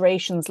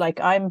alterations, like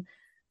I'm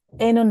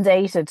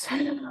inundated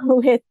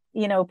with,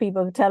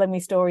 people telling me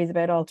stories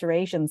about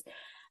alterations,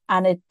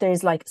 and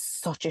there's like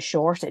such a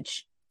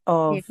shortage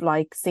of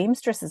like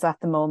seamstresses at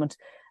the moment.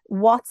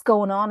 What's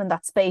going on in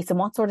that space, and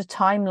what sort of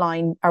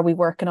timeline are we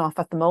working off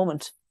at the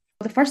moment?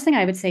 The first thing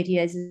I would say to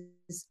you is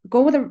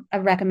go with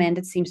a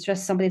recommended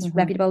seamstress, somebody that's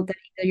reputable, that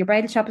either your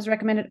bridal shop has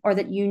recommended or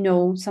that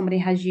somebody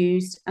has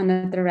used and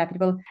that they're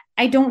reputable.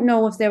 I don't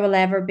know if there will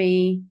ever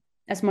be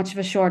as much of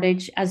a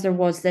shortage as there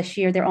was this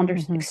year. They're under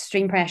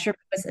extreme pressure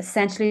because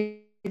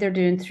essentially they're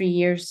doing 3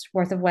 years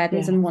worth of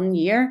weddings in 1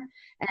 year.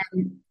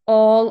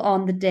 All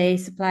on the day,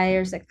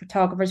 suppliers like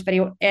photographers,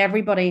 video,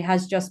 everybody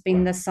has just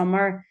been this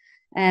summer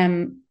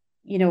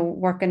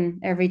working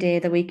every day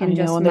of the week and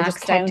just they're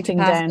just counting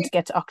down to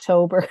get to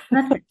October.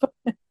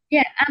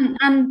 Yeah,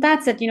 and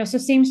that's it, so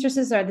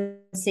seamstresses are the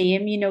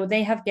same.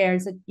 They have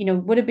girls that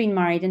would have been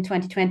married in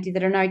 2020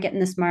 that are now getting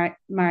this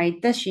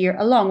married this year,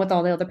 along with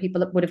all the other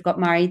people that would have got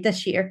married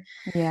this year.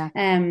 Yeah.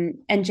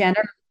 In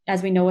general,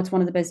 as we know, it's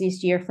one of the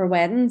busiest year for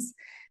weddings.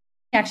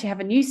 We actually have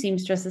a new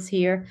seamstress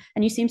a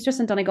new seamstress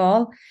in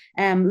Donegal,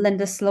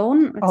 Linda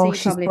Sloan.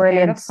 She's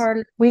brilliant.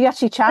 We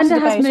actually chatted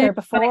about her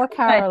before,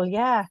 Carol.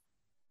 Yeah,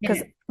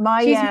 because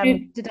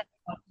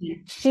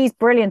she's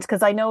brilliant,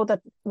 because I know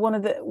that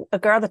a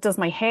girl that does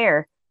my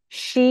hair,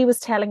 she was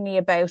telling me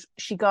about,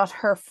 she got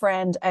her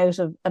friend out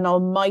of an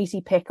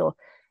almighty pickle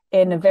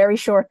in a very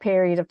short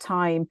period of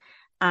time,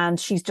 and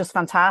she's just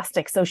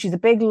fantastic. So she's a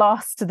big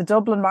loss to the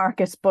Dublin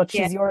market, but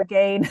she's your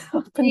gain.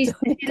 She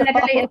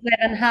literally is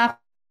living half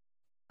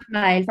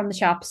mile from the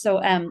shop.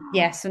 So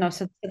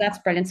so that's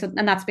brilliant. So,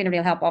 and that's been a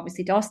real help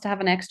obviously to us to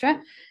have an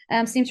extra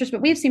seamstress.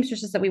 But we have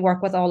seamstresses that we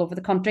work with all over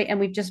the country, and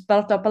we've just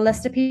built up a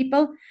list of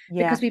people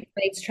because we've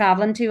brides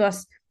traveling to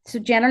us. So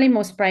generally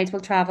most brides will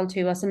travel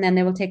to us, and then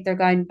they will take their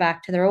gown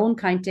back to their own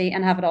county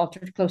and have it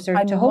altered closer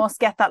to home. I must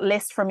get that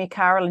list from you,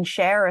 Carol, and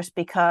share it,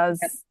 because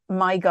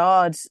my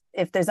God,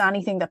 if there's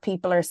anything that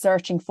people are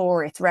searching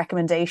for, it's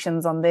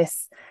recommendations on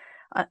this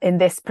in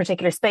this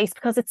particular space,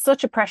 because it's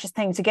such a precious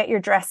thing to get your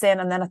dress in,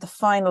 and then at the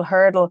final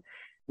hurdle,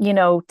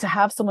 to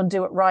have someone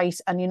do it right,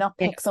 and you not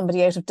pick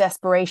somebody out of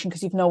desperation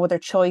because you've no other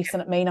choice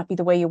and it may not be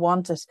the way you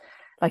want it.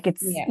 Like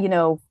it's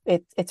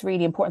it's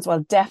really important. So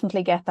I'll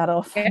definitely get that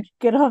off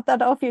get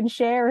that off you and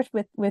share it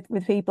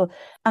with people.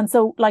 And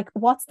so, like,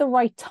 what's the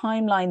right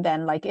timeline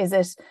then? Like, is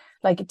it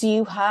like, do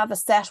you have a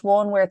set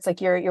one where it's like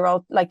you're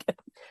all like,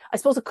 I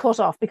suppose, a cut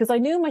off? Because I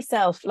knew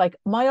myself, like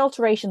my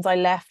alterations I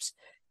left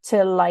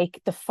till like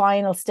the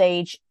final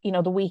stage,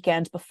 the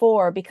weekend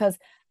before, because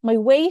my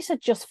weight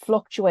had just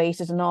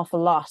fluctuated an awful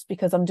lot,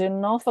 because I'm doing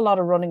an awful lot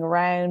of running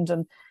around,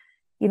 and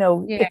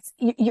it's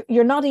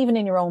you're not even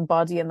in your own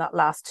body in that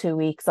last 2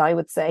 weeks, I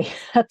would say,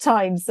 at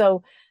times.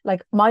 So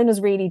like mine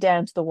was really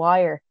down to the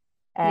wire.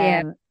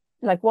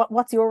 Like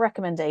what's your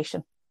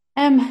recommendation?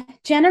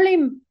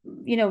 Generally,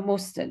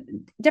 most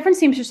different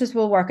seamstresses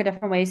will work a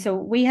different way. So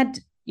we had,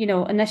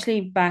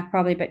 initially back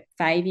probably about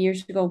 5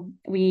 years ago,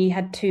 we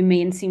had two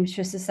main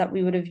seamstresses that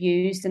we would have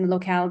used in the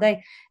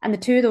locality, and the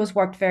two of those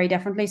worked very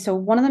differently. So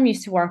one of them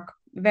used to work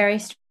very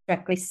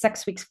strictly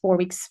 6 weeks, 4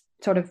 weeks,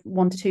 sort of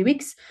 1 to 2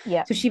 weeks.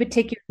 Yeah. So she would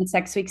take you in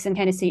 6 weeks and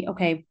kind of see,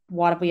 okay,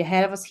 what have we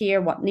ahead of us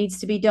here? What needs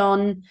to be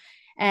done?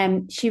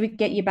 She would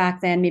get you back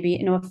then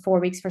maybe, 4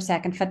 weeks for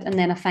second fit, and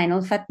then a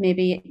final fit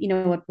maybe,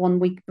 at 1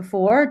 week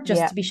before,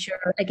 just to be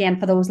sure, again,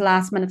 for those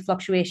last minute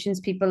fluctuations,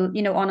 people,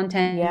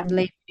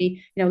 unintentionally,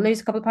 lose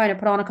a couple of pounds or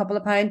put on a couple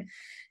of pounds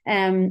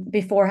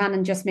beforehand,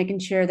 and just making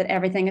sure that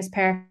everything is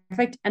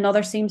perfect.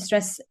 Another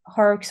seamstress,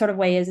 her sort of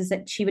way is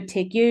that she would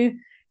take you,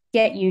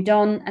 get you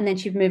done, and then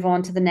she'd move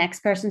on to the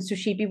next person. So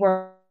she'd be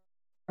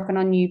working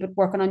on you, but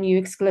working on you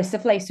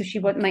exclusively. So she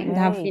mightn't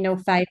have,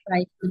 5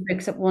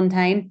 books at one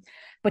time.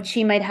 But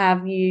she might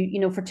have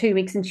you, for 2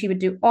 weeks, and she would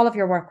do all of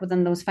your work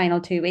within those final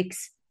 2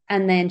 weeks.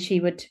 And then she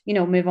would,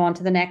 move on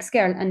to the next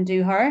girl and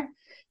do her.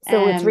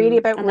 So it's really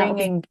about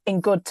ringing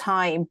in good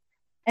time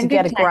to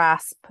get a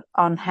grasp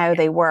on how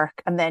they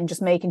work, and then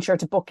just making sure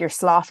to book your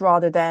slot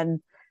rather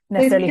than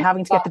necessarily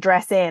having to get the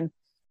dress in.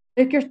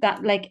 book your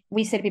that like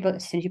we say to people,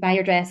 as soon as you buy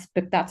your dress,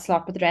 book that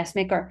slot with the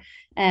dressmaker.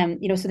 So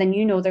then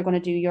they're going to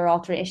do your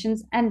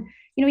alterations. And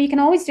you can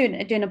always do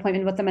an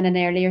appointment with them in an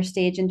earlier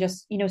stage and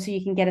just, so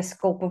you can get a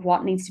scope of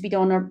what needs to be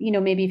done. Or,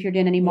 maybe if you're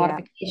doing any Yeah.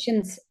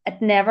 modifications,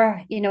 it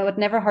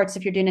never hurts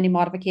if you're doing any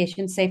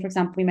modifications. Say, for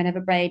example, we might have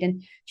a bride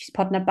and she's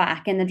putting it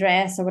back in the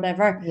dress or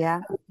whatever,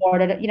 Yeah.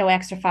 ordered,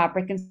 extra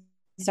fabric and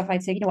stuff.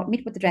 I'd say,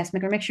 meet with the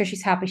dressmaker, make sure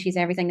she's happy, she's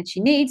everything that she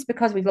needs,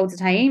 because we've loads of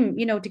time,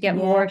 to get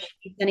more Yeah. if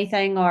she needs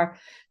anything, or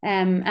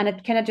and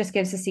it kind of just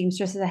gives the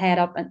seamstress a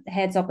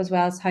heads up as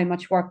well as how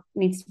much work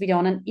needs to be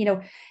done. And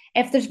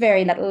if there's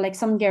very little, like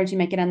some girls you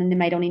might get in and they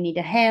might only need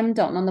a hem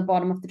done on the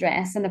bottom of the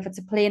dress, and if it's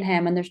a plain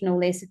hem and there's no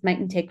lace, it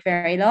mightn't take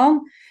very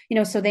long.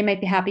 So they might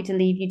be happy to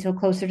leave you till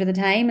closer to the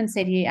time and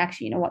say to you,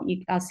 actually, you know what,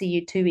 I'll see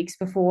you 2 weeks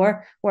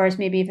before. Whereas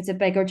maybe if it's a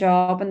bigger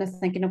job and they're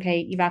thinking, okay,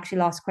 you've actually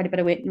lost quite a bit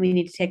of weight and we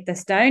need to take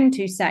this down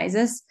 2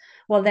 sizes,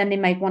 well, then they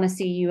might want to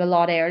see you a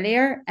lot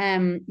earlier,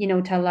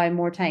 to allow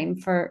more time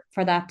for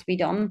that to be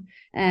done.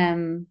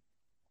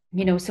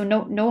 So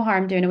no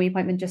harm doing a wee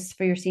appointment just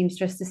for your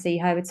seamstress to see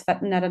how it's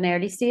fitting at an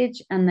early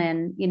stage, and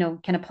then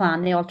kind of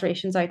plan the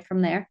alterations out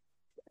from there.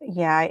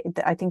 Yeah,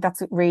 I think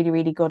that's really,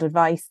 really good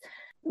advice.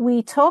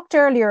 We talked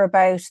earlier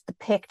about the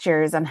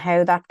pictures and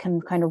how that can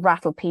kind of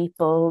rattle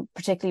people,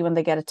 particularly when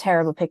they get a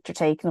terrible picture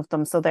taken of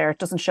them. So there, it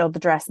doesn't show the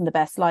dress in the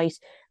best light.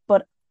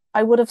 But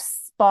I would have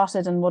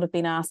spotted and would have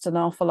been asked an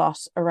awful lot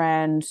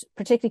around,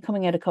 particularly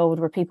coming out of COVID,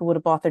 where people would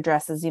have bought their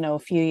dresses, a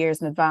few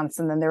years in advance,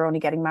 and then they're only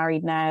getting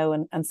married now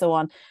and so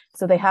on.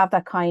 So they have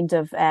that kind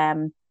of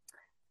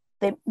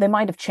they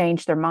might have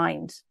changed their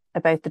mind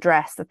about the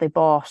dress that they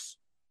bought.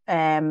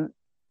 Now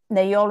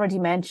you already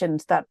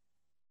mentioned that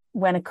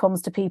when it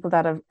comes to people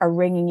that are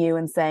ringing you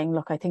and saying,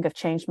 look, I think I've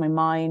changed my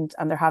mind,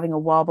 and they're having a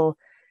wobble,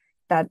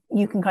 that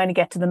you can kind of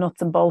get to the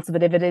nuts and bolts of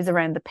it if it is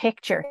around the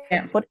picture.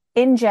 Yeah. But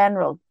in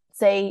general,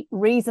 say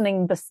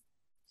reasoning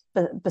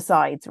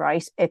besides,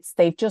 right? It's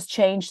they've just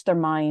changed their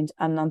mind,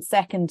 and on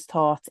second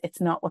thoughts,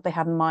 it's not what they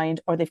had in mind,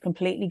 or they've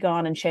completely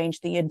gone and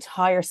changed the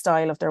entire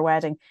style of their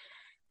wedding.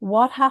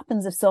 What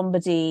happens if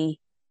somebody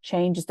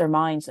changes their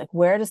mind? Like,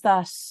 where does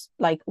that,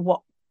 like,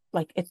 what,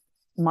 like, it,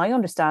 my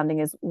understanding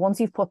is once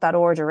you've put that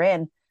order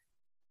in,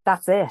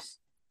 that's it.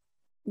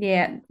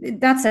 Yeah,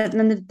 that's it.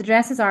 And the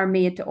dresses are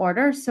made to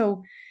order.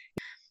 So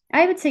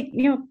I would say,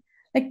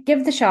 like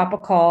give the shop a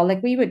call.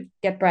 Like we would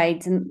get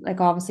brides, and like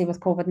obviously with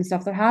COVID and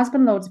stuff, there has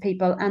been loads of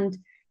people. And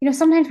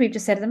sometimes we've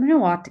just said to them, you know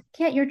what,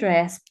 get your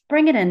dress,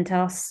 bring it into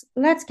us,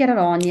 let's get it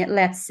on you,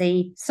 let's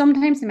see.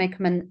 Sometimes they might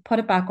come in, put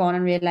it back on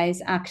and realize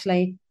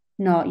actually,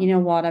 no, you know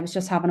what, I was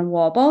just having a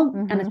wobble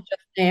and it's Mm-hmm.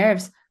 just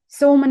nerves.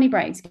 So many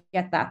brides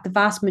get that. The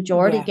vast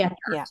majority Yeah, get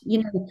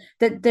yeah, that.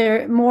 That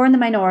they're more in the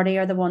minority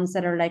are the ones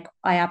that are like,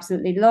 I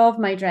absolutely love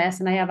my dress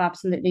and I have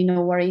absolutely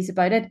no worries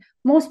about it.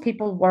 Most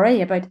people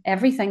worry about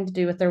everything to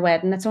do with their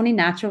wedding. It's only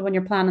natural when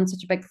you're planning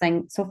such a big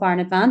thing so far in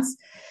advance.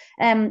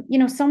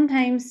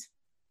 Sometimes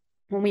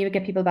when we would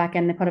get people back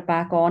in, they put it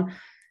back on.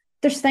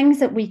 There's things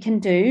that we can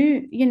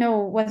do,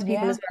 with people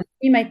yeah, as well.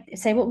 We might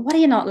say, well, what are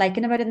you not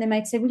liking about it? And they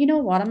might say, well, you know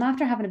what? I'm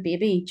after having a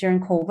baby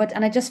during COVID,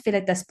 and I just feel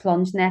like this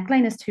plunge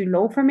neckline is too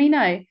low for me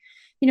now.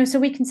 So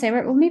we can say,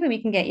 well, maybe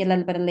we can get you a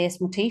little bit of lace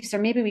motifs, or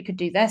maybe we could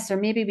do this, or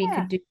maybe we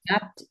yeah, could do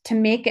that to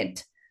make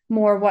it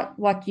more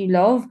what you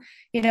love.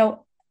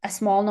 A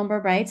small number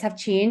of brides have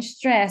changed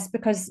dress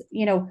because,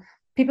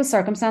 people's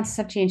circumstances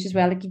have changed as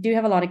well. Like you do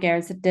have a lot of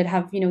girls that did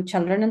have,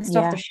 children and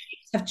stuff. Their yeah,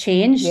 shapes have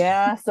changed.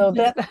 yeah. So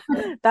that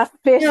that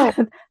fit, No,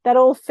 that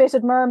old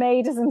fitted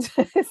mermaid isn't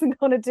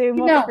going to do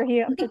much no, for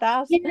you after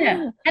that.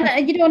 yeah, and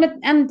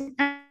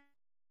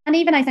and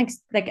even I think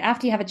like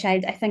after you have a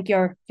child, I think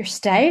your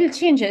style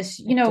changes.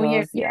 It Your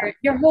does, yeah.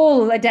 your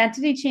whole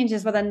identity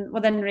changes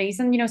within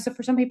reason. So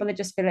for some people, they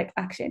just feel like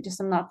actually,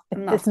 I'm not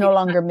It's no feeling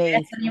longer that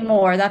me.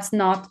 anymore. That's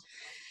not.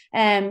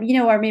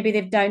 Or maybe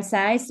they've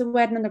downsized the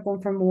wedding and they're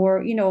going for more,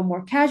 a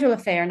more casual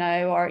affair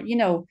now, or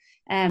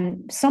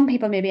some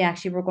people maybe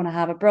actually were going to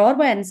have a broad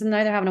wedding, so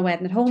now they're having a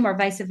wedding at home, or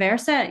vice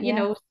versa.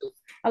 Yeah,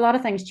 A lot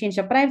of things changed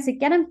up. But I would say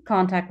get in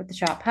contact with the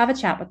shop, have a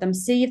chat with them,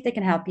 see if they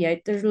can help you out.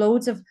 There's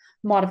loads of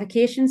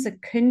modifications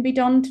that can be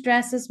done to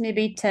dresses,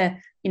 maybe to,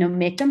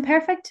 make them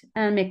perfect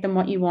and make them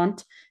what you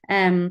want.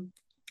 And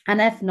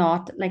if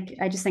not, like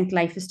I just think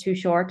life is too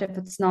short. If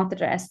it's not the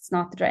dress, it's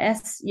not the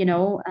dress,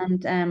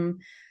 and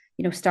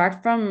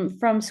start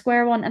from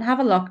square one and have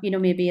a look,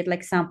 maybe at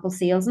like sample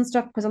sales and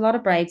stuff, because a lot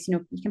of brides,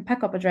 you can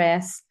pick up a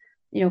dress,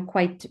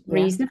 quite yeah,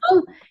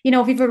 reasonable.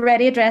 If you've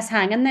already a dress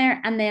hanging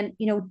there, and then,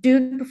 do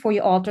it before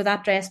you alter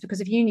that dress, because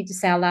if you need to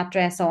sell that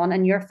dress on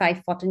and you're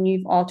 5 foot and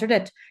you've altered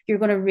it, you're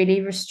going to really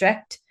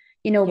restrict,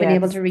 being yeah.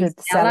 able to The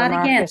resell seller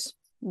that again. market.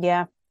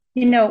 Yeah,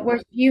 Where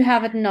you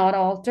have it not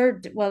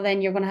altered, well,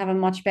 then you're going to have a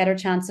much better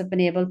chance of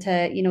being able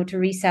to, to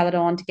resell it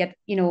on to get,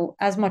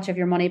 as much of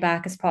your money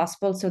back as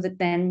possible, so that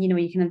then,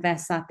 you can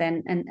invest that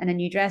then in a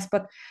new dress.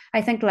 But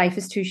I think life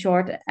is too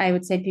short. I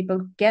would say to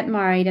people, get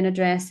married in a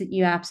dress that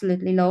you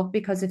absolutely love,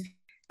 because if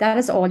that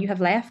is all you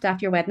have left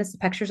after your wedding is the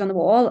pictures on the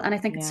wall. And I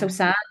think it's so yeah.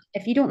 sad.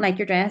 If you don't like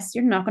your dress,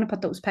 you're not going to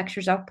put those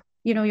pictures up.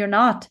 You're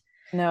not.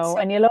 No, So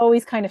and you'll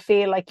always kind of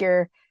feel like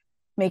you're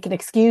making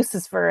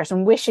excuses for it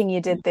and wishing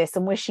you did this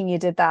and wishing you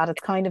did that.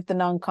 It's kind of the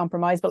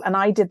non-compromisable. And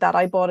I did that.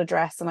 I bought a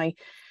dress and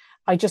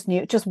I just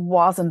knew it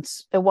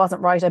wasn't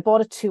right. I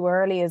bought it too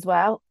early as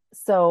well.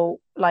 So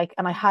like,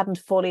 and I hadn't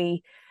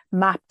fully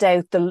mapped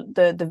out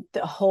the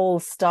whole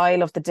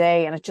style of the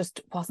day, and it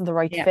just wasn't the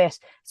right yeah, fit.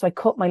 So I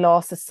cut my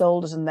losses,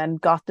 sold it, and then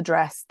got the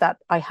dress that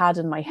I had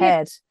in my yeah,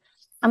 head.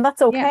 And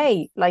that's yeah.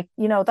 okay. Like,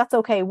 that's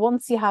okay.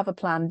 Once you have a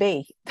plan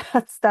B,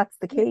 that's the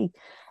Yeah. key.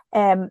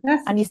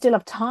 That's And you still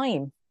have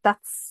time.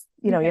 That's,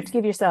 you have yeah. to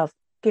give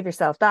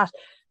yourself that.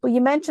 But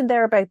you mentioned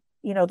there about,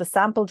 the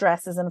sample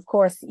dresses. And of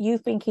course,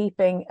 you've been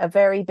keeping a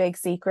very big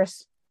secret.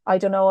 I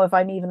don't know if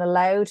I'm even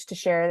allowed to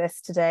share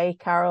this today.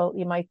 Carol,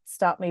 you might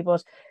stop me,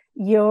 but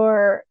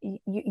you're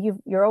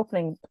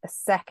opening a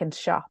second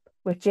shop,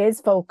 which is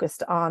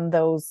focused on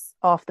those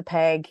off the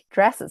peg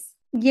dresses.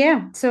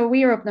 Yeah, so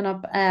we are opening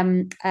up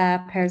a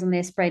Pearls and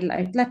Lace bridal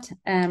outlet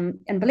in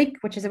Balik,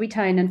 which is a wee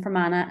town in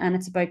Fermanagh, and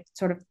it's about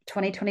sort of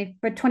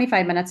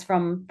 25 minutes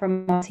from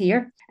us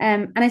here.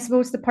 And I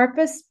suppose the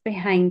purpose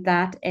behind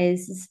that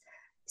is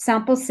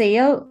sample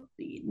sale.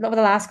 Over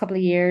the last couple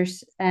of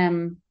years,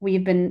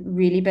 we've been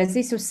really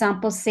busy. So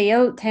sample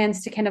sale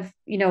tends to kind of,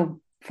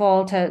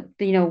 fall to,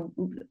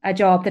 a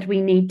job that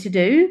we need to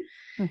do.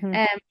 Mm-hmm.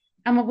 Um,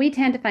 and what we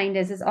tend to find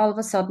is all of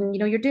a sudden,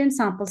 you're doing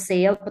sample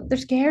sale, but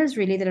there's girls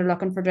really that are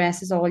looking for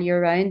dresses all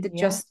year round that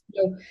Yeah. just,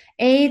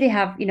 they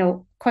have,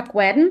 quick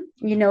wedding,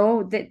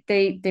 that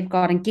they've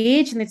got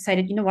engaged and they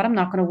decided, you know what, I'm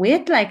not going to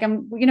wait. Like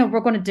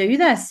we're going to do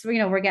this.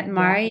 We're getting Yeah.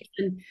 married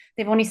and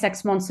they've only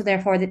 6 months, so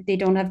therefore they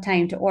don't have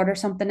time to order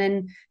something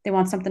in. They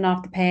want something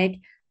off the peg.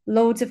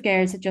 Loads of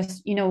girls that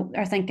just,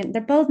 are thinking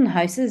they're building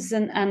houses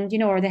and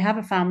or they have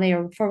a family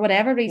or for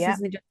whatever Yeah. reasons,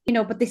 and they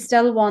just, but they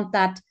still want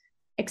that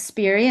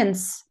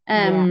experience.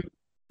 Yeah.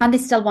 And they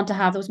still want to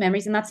have those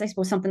memories. And that's, I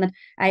suppose, something that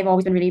I've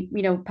always been really,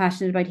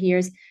 passionate about here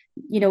is,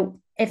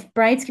 if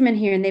brides come in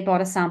here and they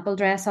bought a sample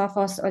dress off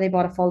us or they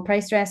bought a full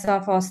price dress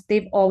off us,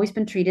 they've always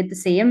been treated the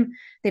same.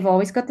 They've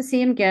always got the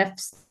same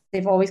gifts.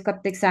 They've always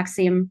got the exact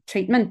same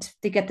treatment.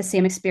 They get the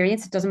same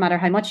experience. It doesn't matter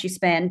how much you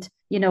spend,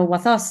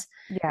 with us.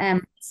 Yeah.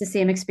 It's the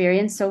same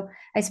experience. So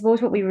I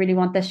suppose what we really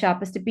want this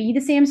shop is to be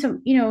the same. So,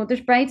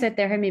 there's brides out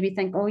there who maybe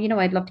think, oh,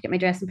 I'd love to get my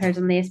dress in Pearls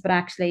and Lace, but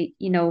actually,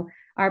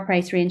 our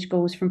price range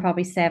goes from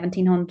probably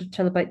 1,700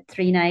 till about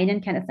 3,900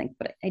 and kind of think,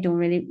 but I don't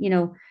really,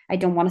 I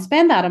don't want to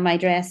spend that on my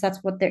dress.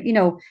 That's what they're,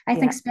 I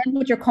think Yeah. spend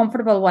what you're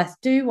comfortable with,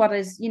 do what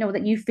is,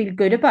 that you feel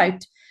good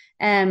about.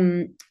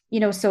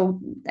 So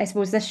I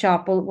suppose this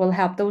shop will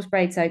help those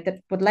brides out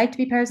that would like to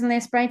be Pearls and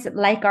Lace brides, that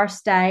like our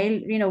style,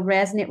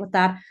 resonate with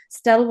that,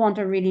 still want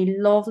a really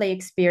lovely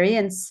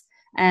experience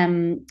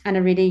and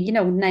a really,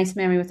 nice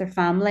memory with their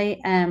family.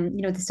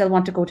 They still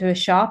want to go to a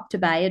shop to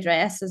buy a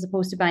dress as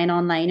opposed to buying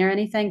online or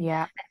anything.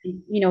 Yeah.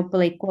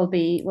 Blake will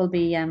be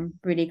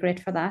really great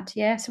for that.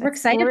 Yeah. So we're It's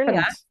excited for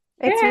brilliant.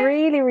 that. It's Yeah.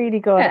 really, really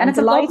good. And I'm it's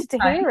a lovely delighted to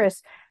time. hear it.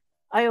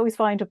 I always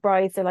find with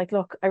brides, they're like,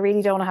 look, I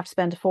really don't have to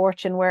spend a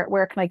fortune.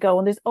 Where can I go?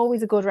 And there's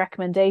always a good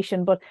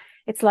recommendation, but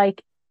it's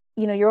like,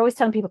 you're always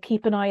telling people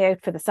keep an eye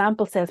out for the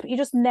sample sales, but you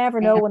just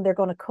never know Yeah. when they're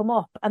going to come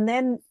up. And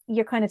then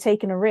you're kind of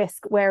taking a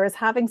risk. Whereas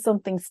having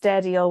something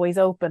steady, always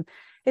open,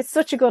 it's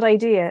such a good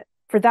idea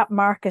for that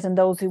market and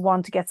those who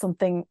want to get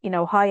something,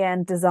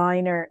 high-end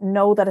designer,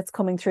 know that it's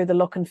coming through the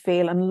look and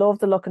feel and love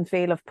the look and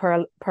feel of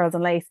Pearls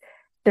and Lace.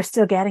 They're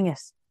still getting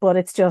it. But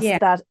it's just Yeah.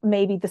 that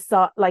maybe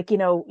like you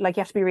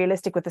have to be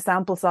realistic with the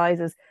sample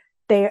sizes.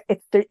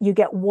 You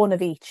get one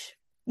of each,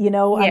 and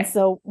Yeah.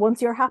 so once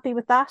you're happy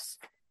with that,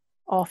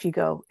 off you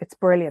go. It's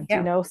brilliant,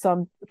 Yeah.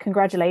 So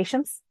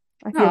congratulations.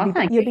 Like you'll Oh, be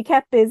thank you'll you. be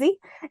kept busy.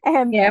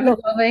 Yeah, but Look,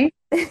 lovely.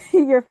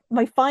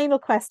 my final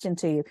question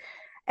to you,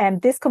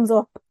 and this comes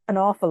up an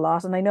awful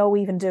lot, and I know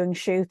even doing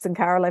shoots, and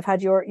Carol, I've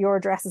had your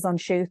dresses on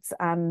shoots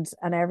and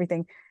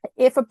everything.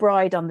 If a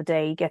bride on the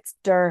day gets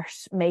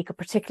dirt, makeup,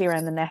 particularly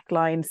around the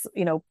necklines,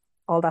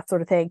 all that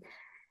sort of thing,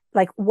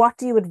 like what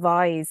do you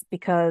advise?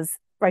 Because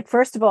right,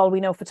 first of all,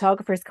 we know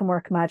photographers can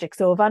work magic,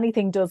 so if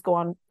anything does go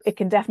on, it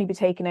can definitely be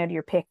taken out of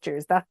your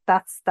pictures.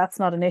 That's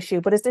not an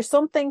issue. But is there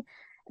something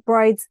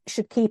brides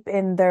should keep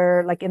in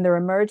their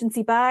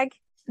emergency bag?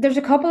 There's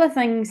a couple of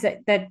things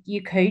that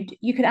you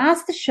could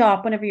ask the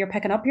shop whenever you're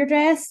picking up your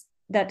dress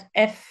that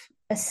if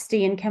a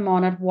stain came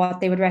on it, what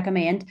they would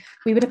recommend.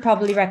 We would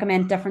probably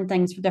recommend different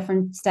things for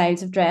different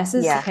styles of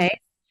dresses. Yeah. Okay.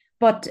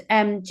 But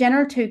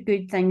general two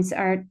good things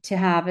are to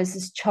have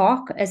is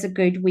chalk is a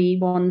good wee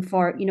one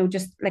for,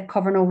 just like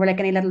covering over like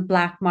any little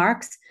black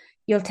marks.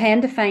 You'll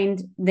tend to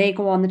find they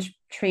go on the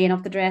train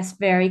of the dress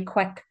very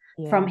quick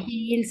from Yeah.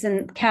 heels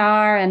and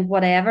car and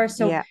whatever.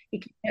 So Yeah.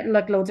 you can get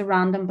like loads of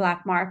random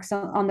black marks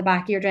on the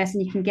back of your dress,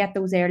 and you can get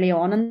those early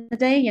on in the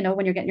day,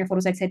 when you're getting your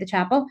photos outside the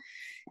chapel.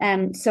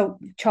 So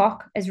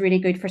chalk is really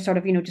good for sort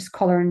of, just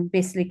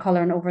basically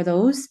coloring over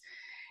those.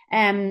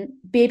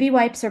 Baby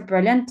wipes are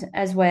brilliant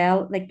as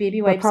well. Like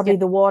baby But wipes probably get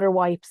the water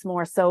wipes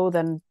more so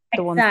than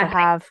the ones that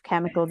exactly. have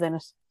chemicals in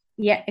it.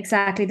 Yeah,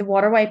 exactly. The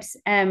water wipes,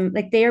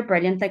 like they are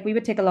brilliant. Like we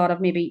would take a lot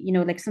of maybe,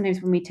 like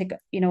sometimes when we take,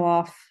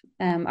 off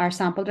our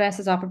sample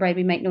dresses off a bride,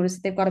 we might notice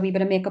that they've got a wee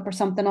bit of makeup or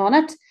something on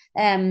it.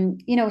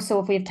 So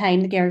if we have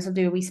time, the girls will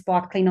do a wee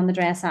spot clean on the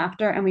dress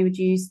after, and we would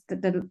use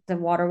the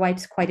water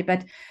wipes quite a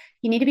bit.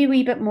 You need to be a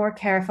wee bit more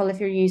careful if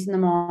you're using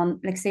them on,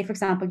 like say for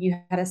example, you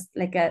had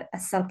a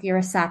silky or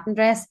a satin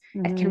dress,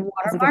 it can Because you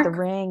get the watermark.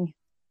 ring.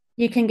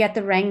 You can get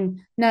the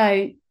ring.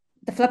 Now,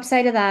 the flip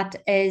side of that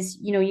is,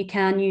 you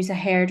can use a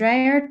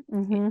hairdryer.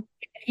 Mm-hmm.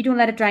 If you don't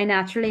let it dry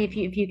naturally, if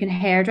you can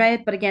hair dry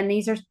it. But again,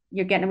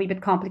 you're getting a wee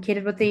bit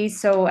complicated with these.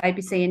 So I'd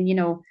be saying,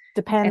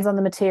 Depends if on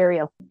the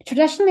material.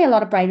 traditionally a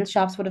lot of bridal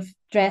shops would have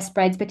dressed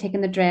brides by taking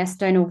the dress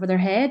down over their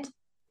head.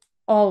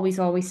 Always,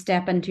 always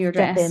step into your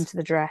Step dress. into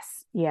the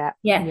dress. Yeah,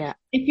 Yeah. yeah.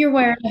 If you're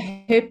wearing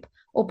a hoop,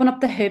 open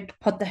up the hoop,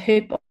 put the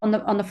hoop on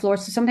the floor.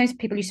 So sometimes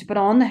people used to put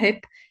on the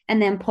hoop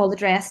and then pull the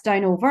dress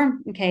down over,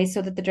 okay,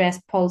 so that the dress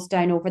pulls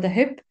down over the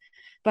hoop.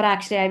 But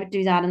actually I would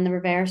do that in the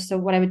reverse. So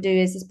what I would do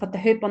is put the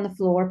hoop on the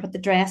floor, put the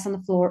dress on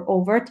the floor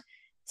over it,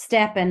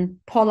 step in,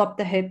 pull up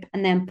the hoop,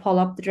 and then pull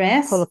up the Pull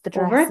dress up the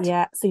over dress. it.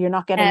 Yeah. So you're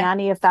not getting Uh,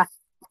 any of that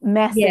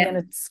messing and yeah.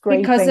 it's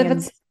Because scraping if and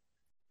it's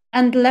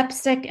and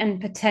lipstick in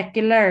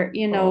particular,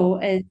 oh,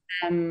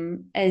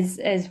 is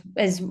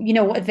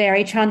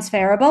very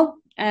transferable.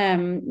 So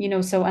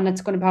and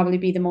it's going to probably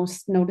be the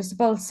most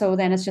noticeable. So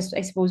then it's just,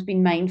 I suppose,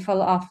 being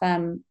mindful of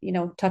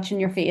touching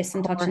your face of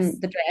and course. touching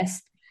the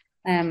dress.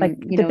 Like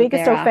the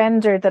biggest Thereafter.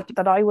 offender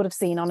that I would have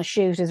seen on a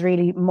shoot is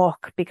really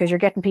muck because you're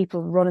getting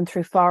people running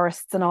through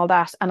forests and all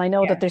that. And I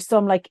know that Yeah. there's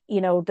some like,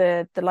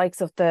 the likes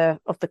of the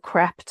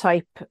crepe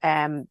type,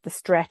 the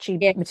stretchy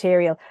Yeah.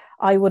 material.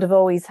 I would have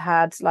always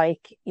had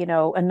like,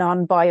 a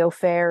non-bio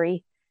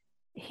fairy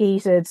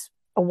heated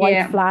a white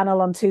Yeah.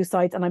 flannel on two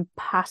sides and I'm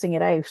patting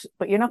it out.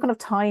 But you're not going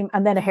to have time,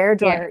 and then a Yeah.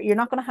 hairdryer. You're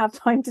not going to have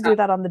time to do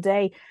that on the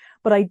day.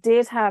 But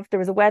there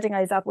was a wedding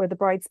I was at where the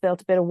bride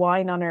spilled a bit of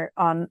wine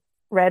on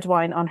red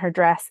wine on her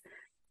dress,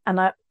 and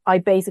I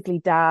basically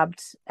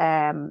dabbed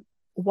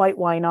white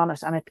wine on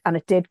it, and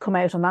it did come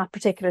out on that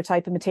particular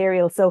type of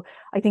material. So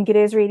I think it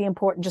is really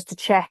important just to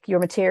check your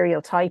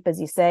material type, as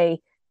you say,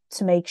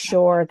 to make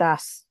sure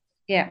that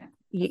Yeah.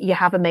 you're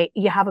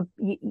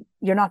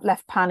not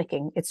left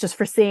panicking. It's just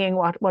foreseeing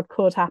what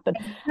could happen.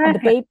 And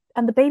Exactly.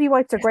 the baby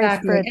wipes are great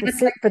Exactly. And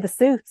it's like, for the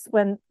suits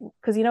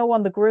because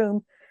on the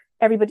groom,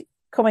 everybody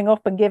coming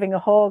up and giving a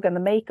hug and the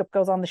makeup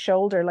goes on the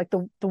shoulder. Like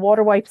the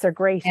water wipes are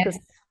great because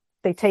yes.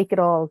 they take it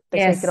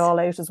Yes. all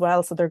out as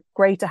well. So they're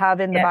great to have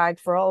in the Yeah. bag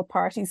for all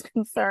parties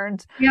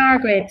concerned. They are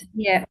great.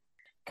 Yeah.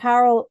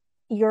 Carol,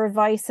 your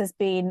advice has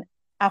been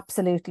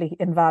absolutely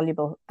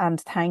invaluable, and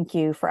thank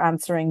you for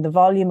answering the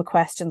volume of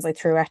questions I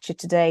threw at you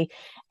today.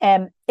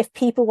 If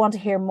people want to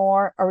hear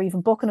more or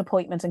even book an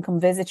appointment and come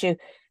visit you,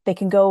 they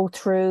can go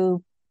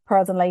through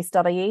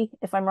pearlsandlace.ie,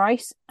 if I'm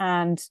right.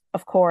 And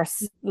of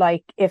course,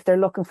 like if they're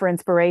looking for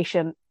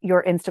inspiration,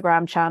 your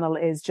Instagram channel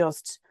is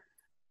just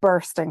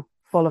bursting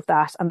full of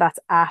that, and that's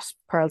at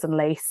Pearls and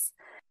Lace.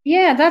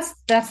 Yeah, that's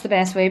the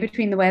best way.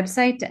 Between the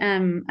website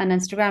and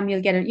Instagram,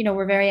 you'll get it.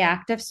 We're very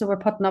active, so we're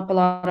putting up a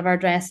lot of our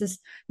dresses.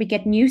 We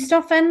get new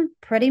stuff in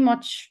pretty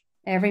much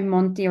every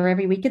month or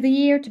every week of the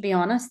year, to be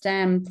honest.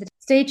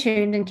 Stay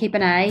tuned and keep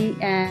an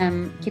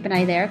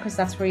eye there, because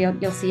that's where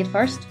you'll see it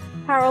first.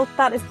 Carol,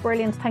 that is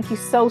brilliant. Thank you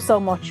so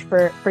much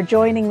for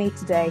joining me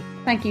today.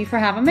 Thank you for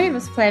having me. It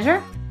was a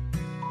pleasure.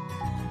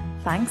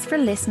 Thanks for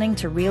listening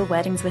to Real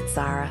Weddings with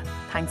Zara.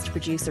 Thanks to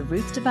producer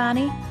Ruth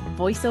Devani,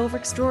 voiceover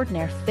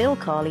extraordinaire Phil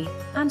Cawley,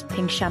 and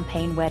Pink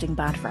Champagne Wedding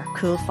Band for our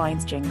Cool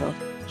Finds jingle.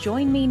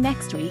 Join me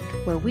next week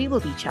where we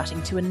will be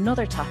chatting to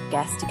another top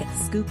guest to get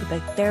the scoop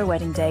about their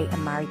wedding day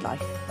and married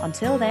life.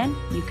 Until then,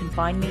 you can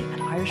find me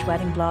at Irish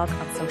Wedding Blog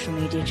on social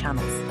media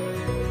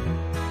channels.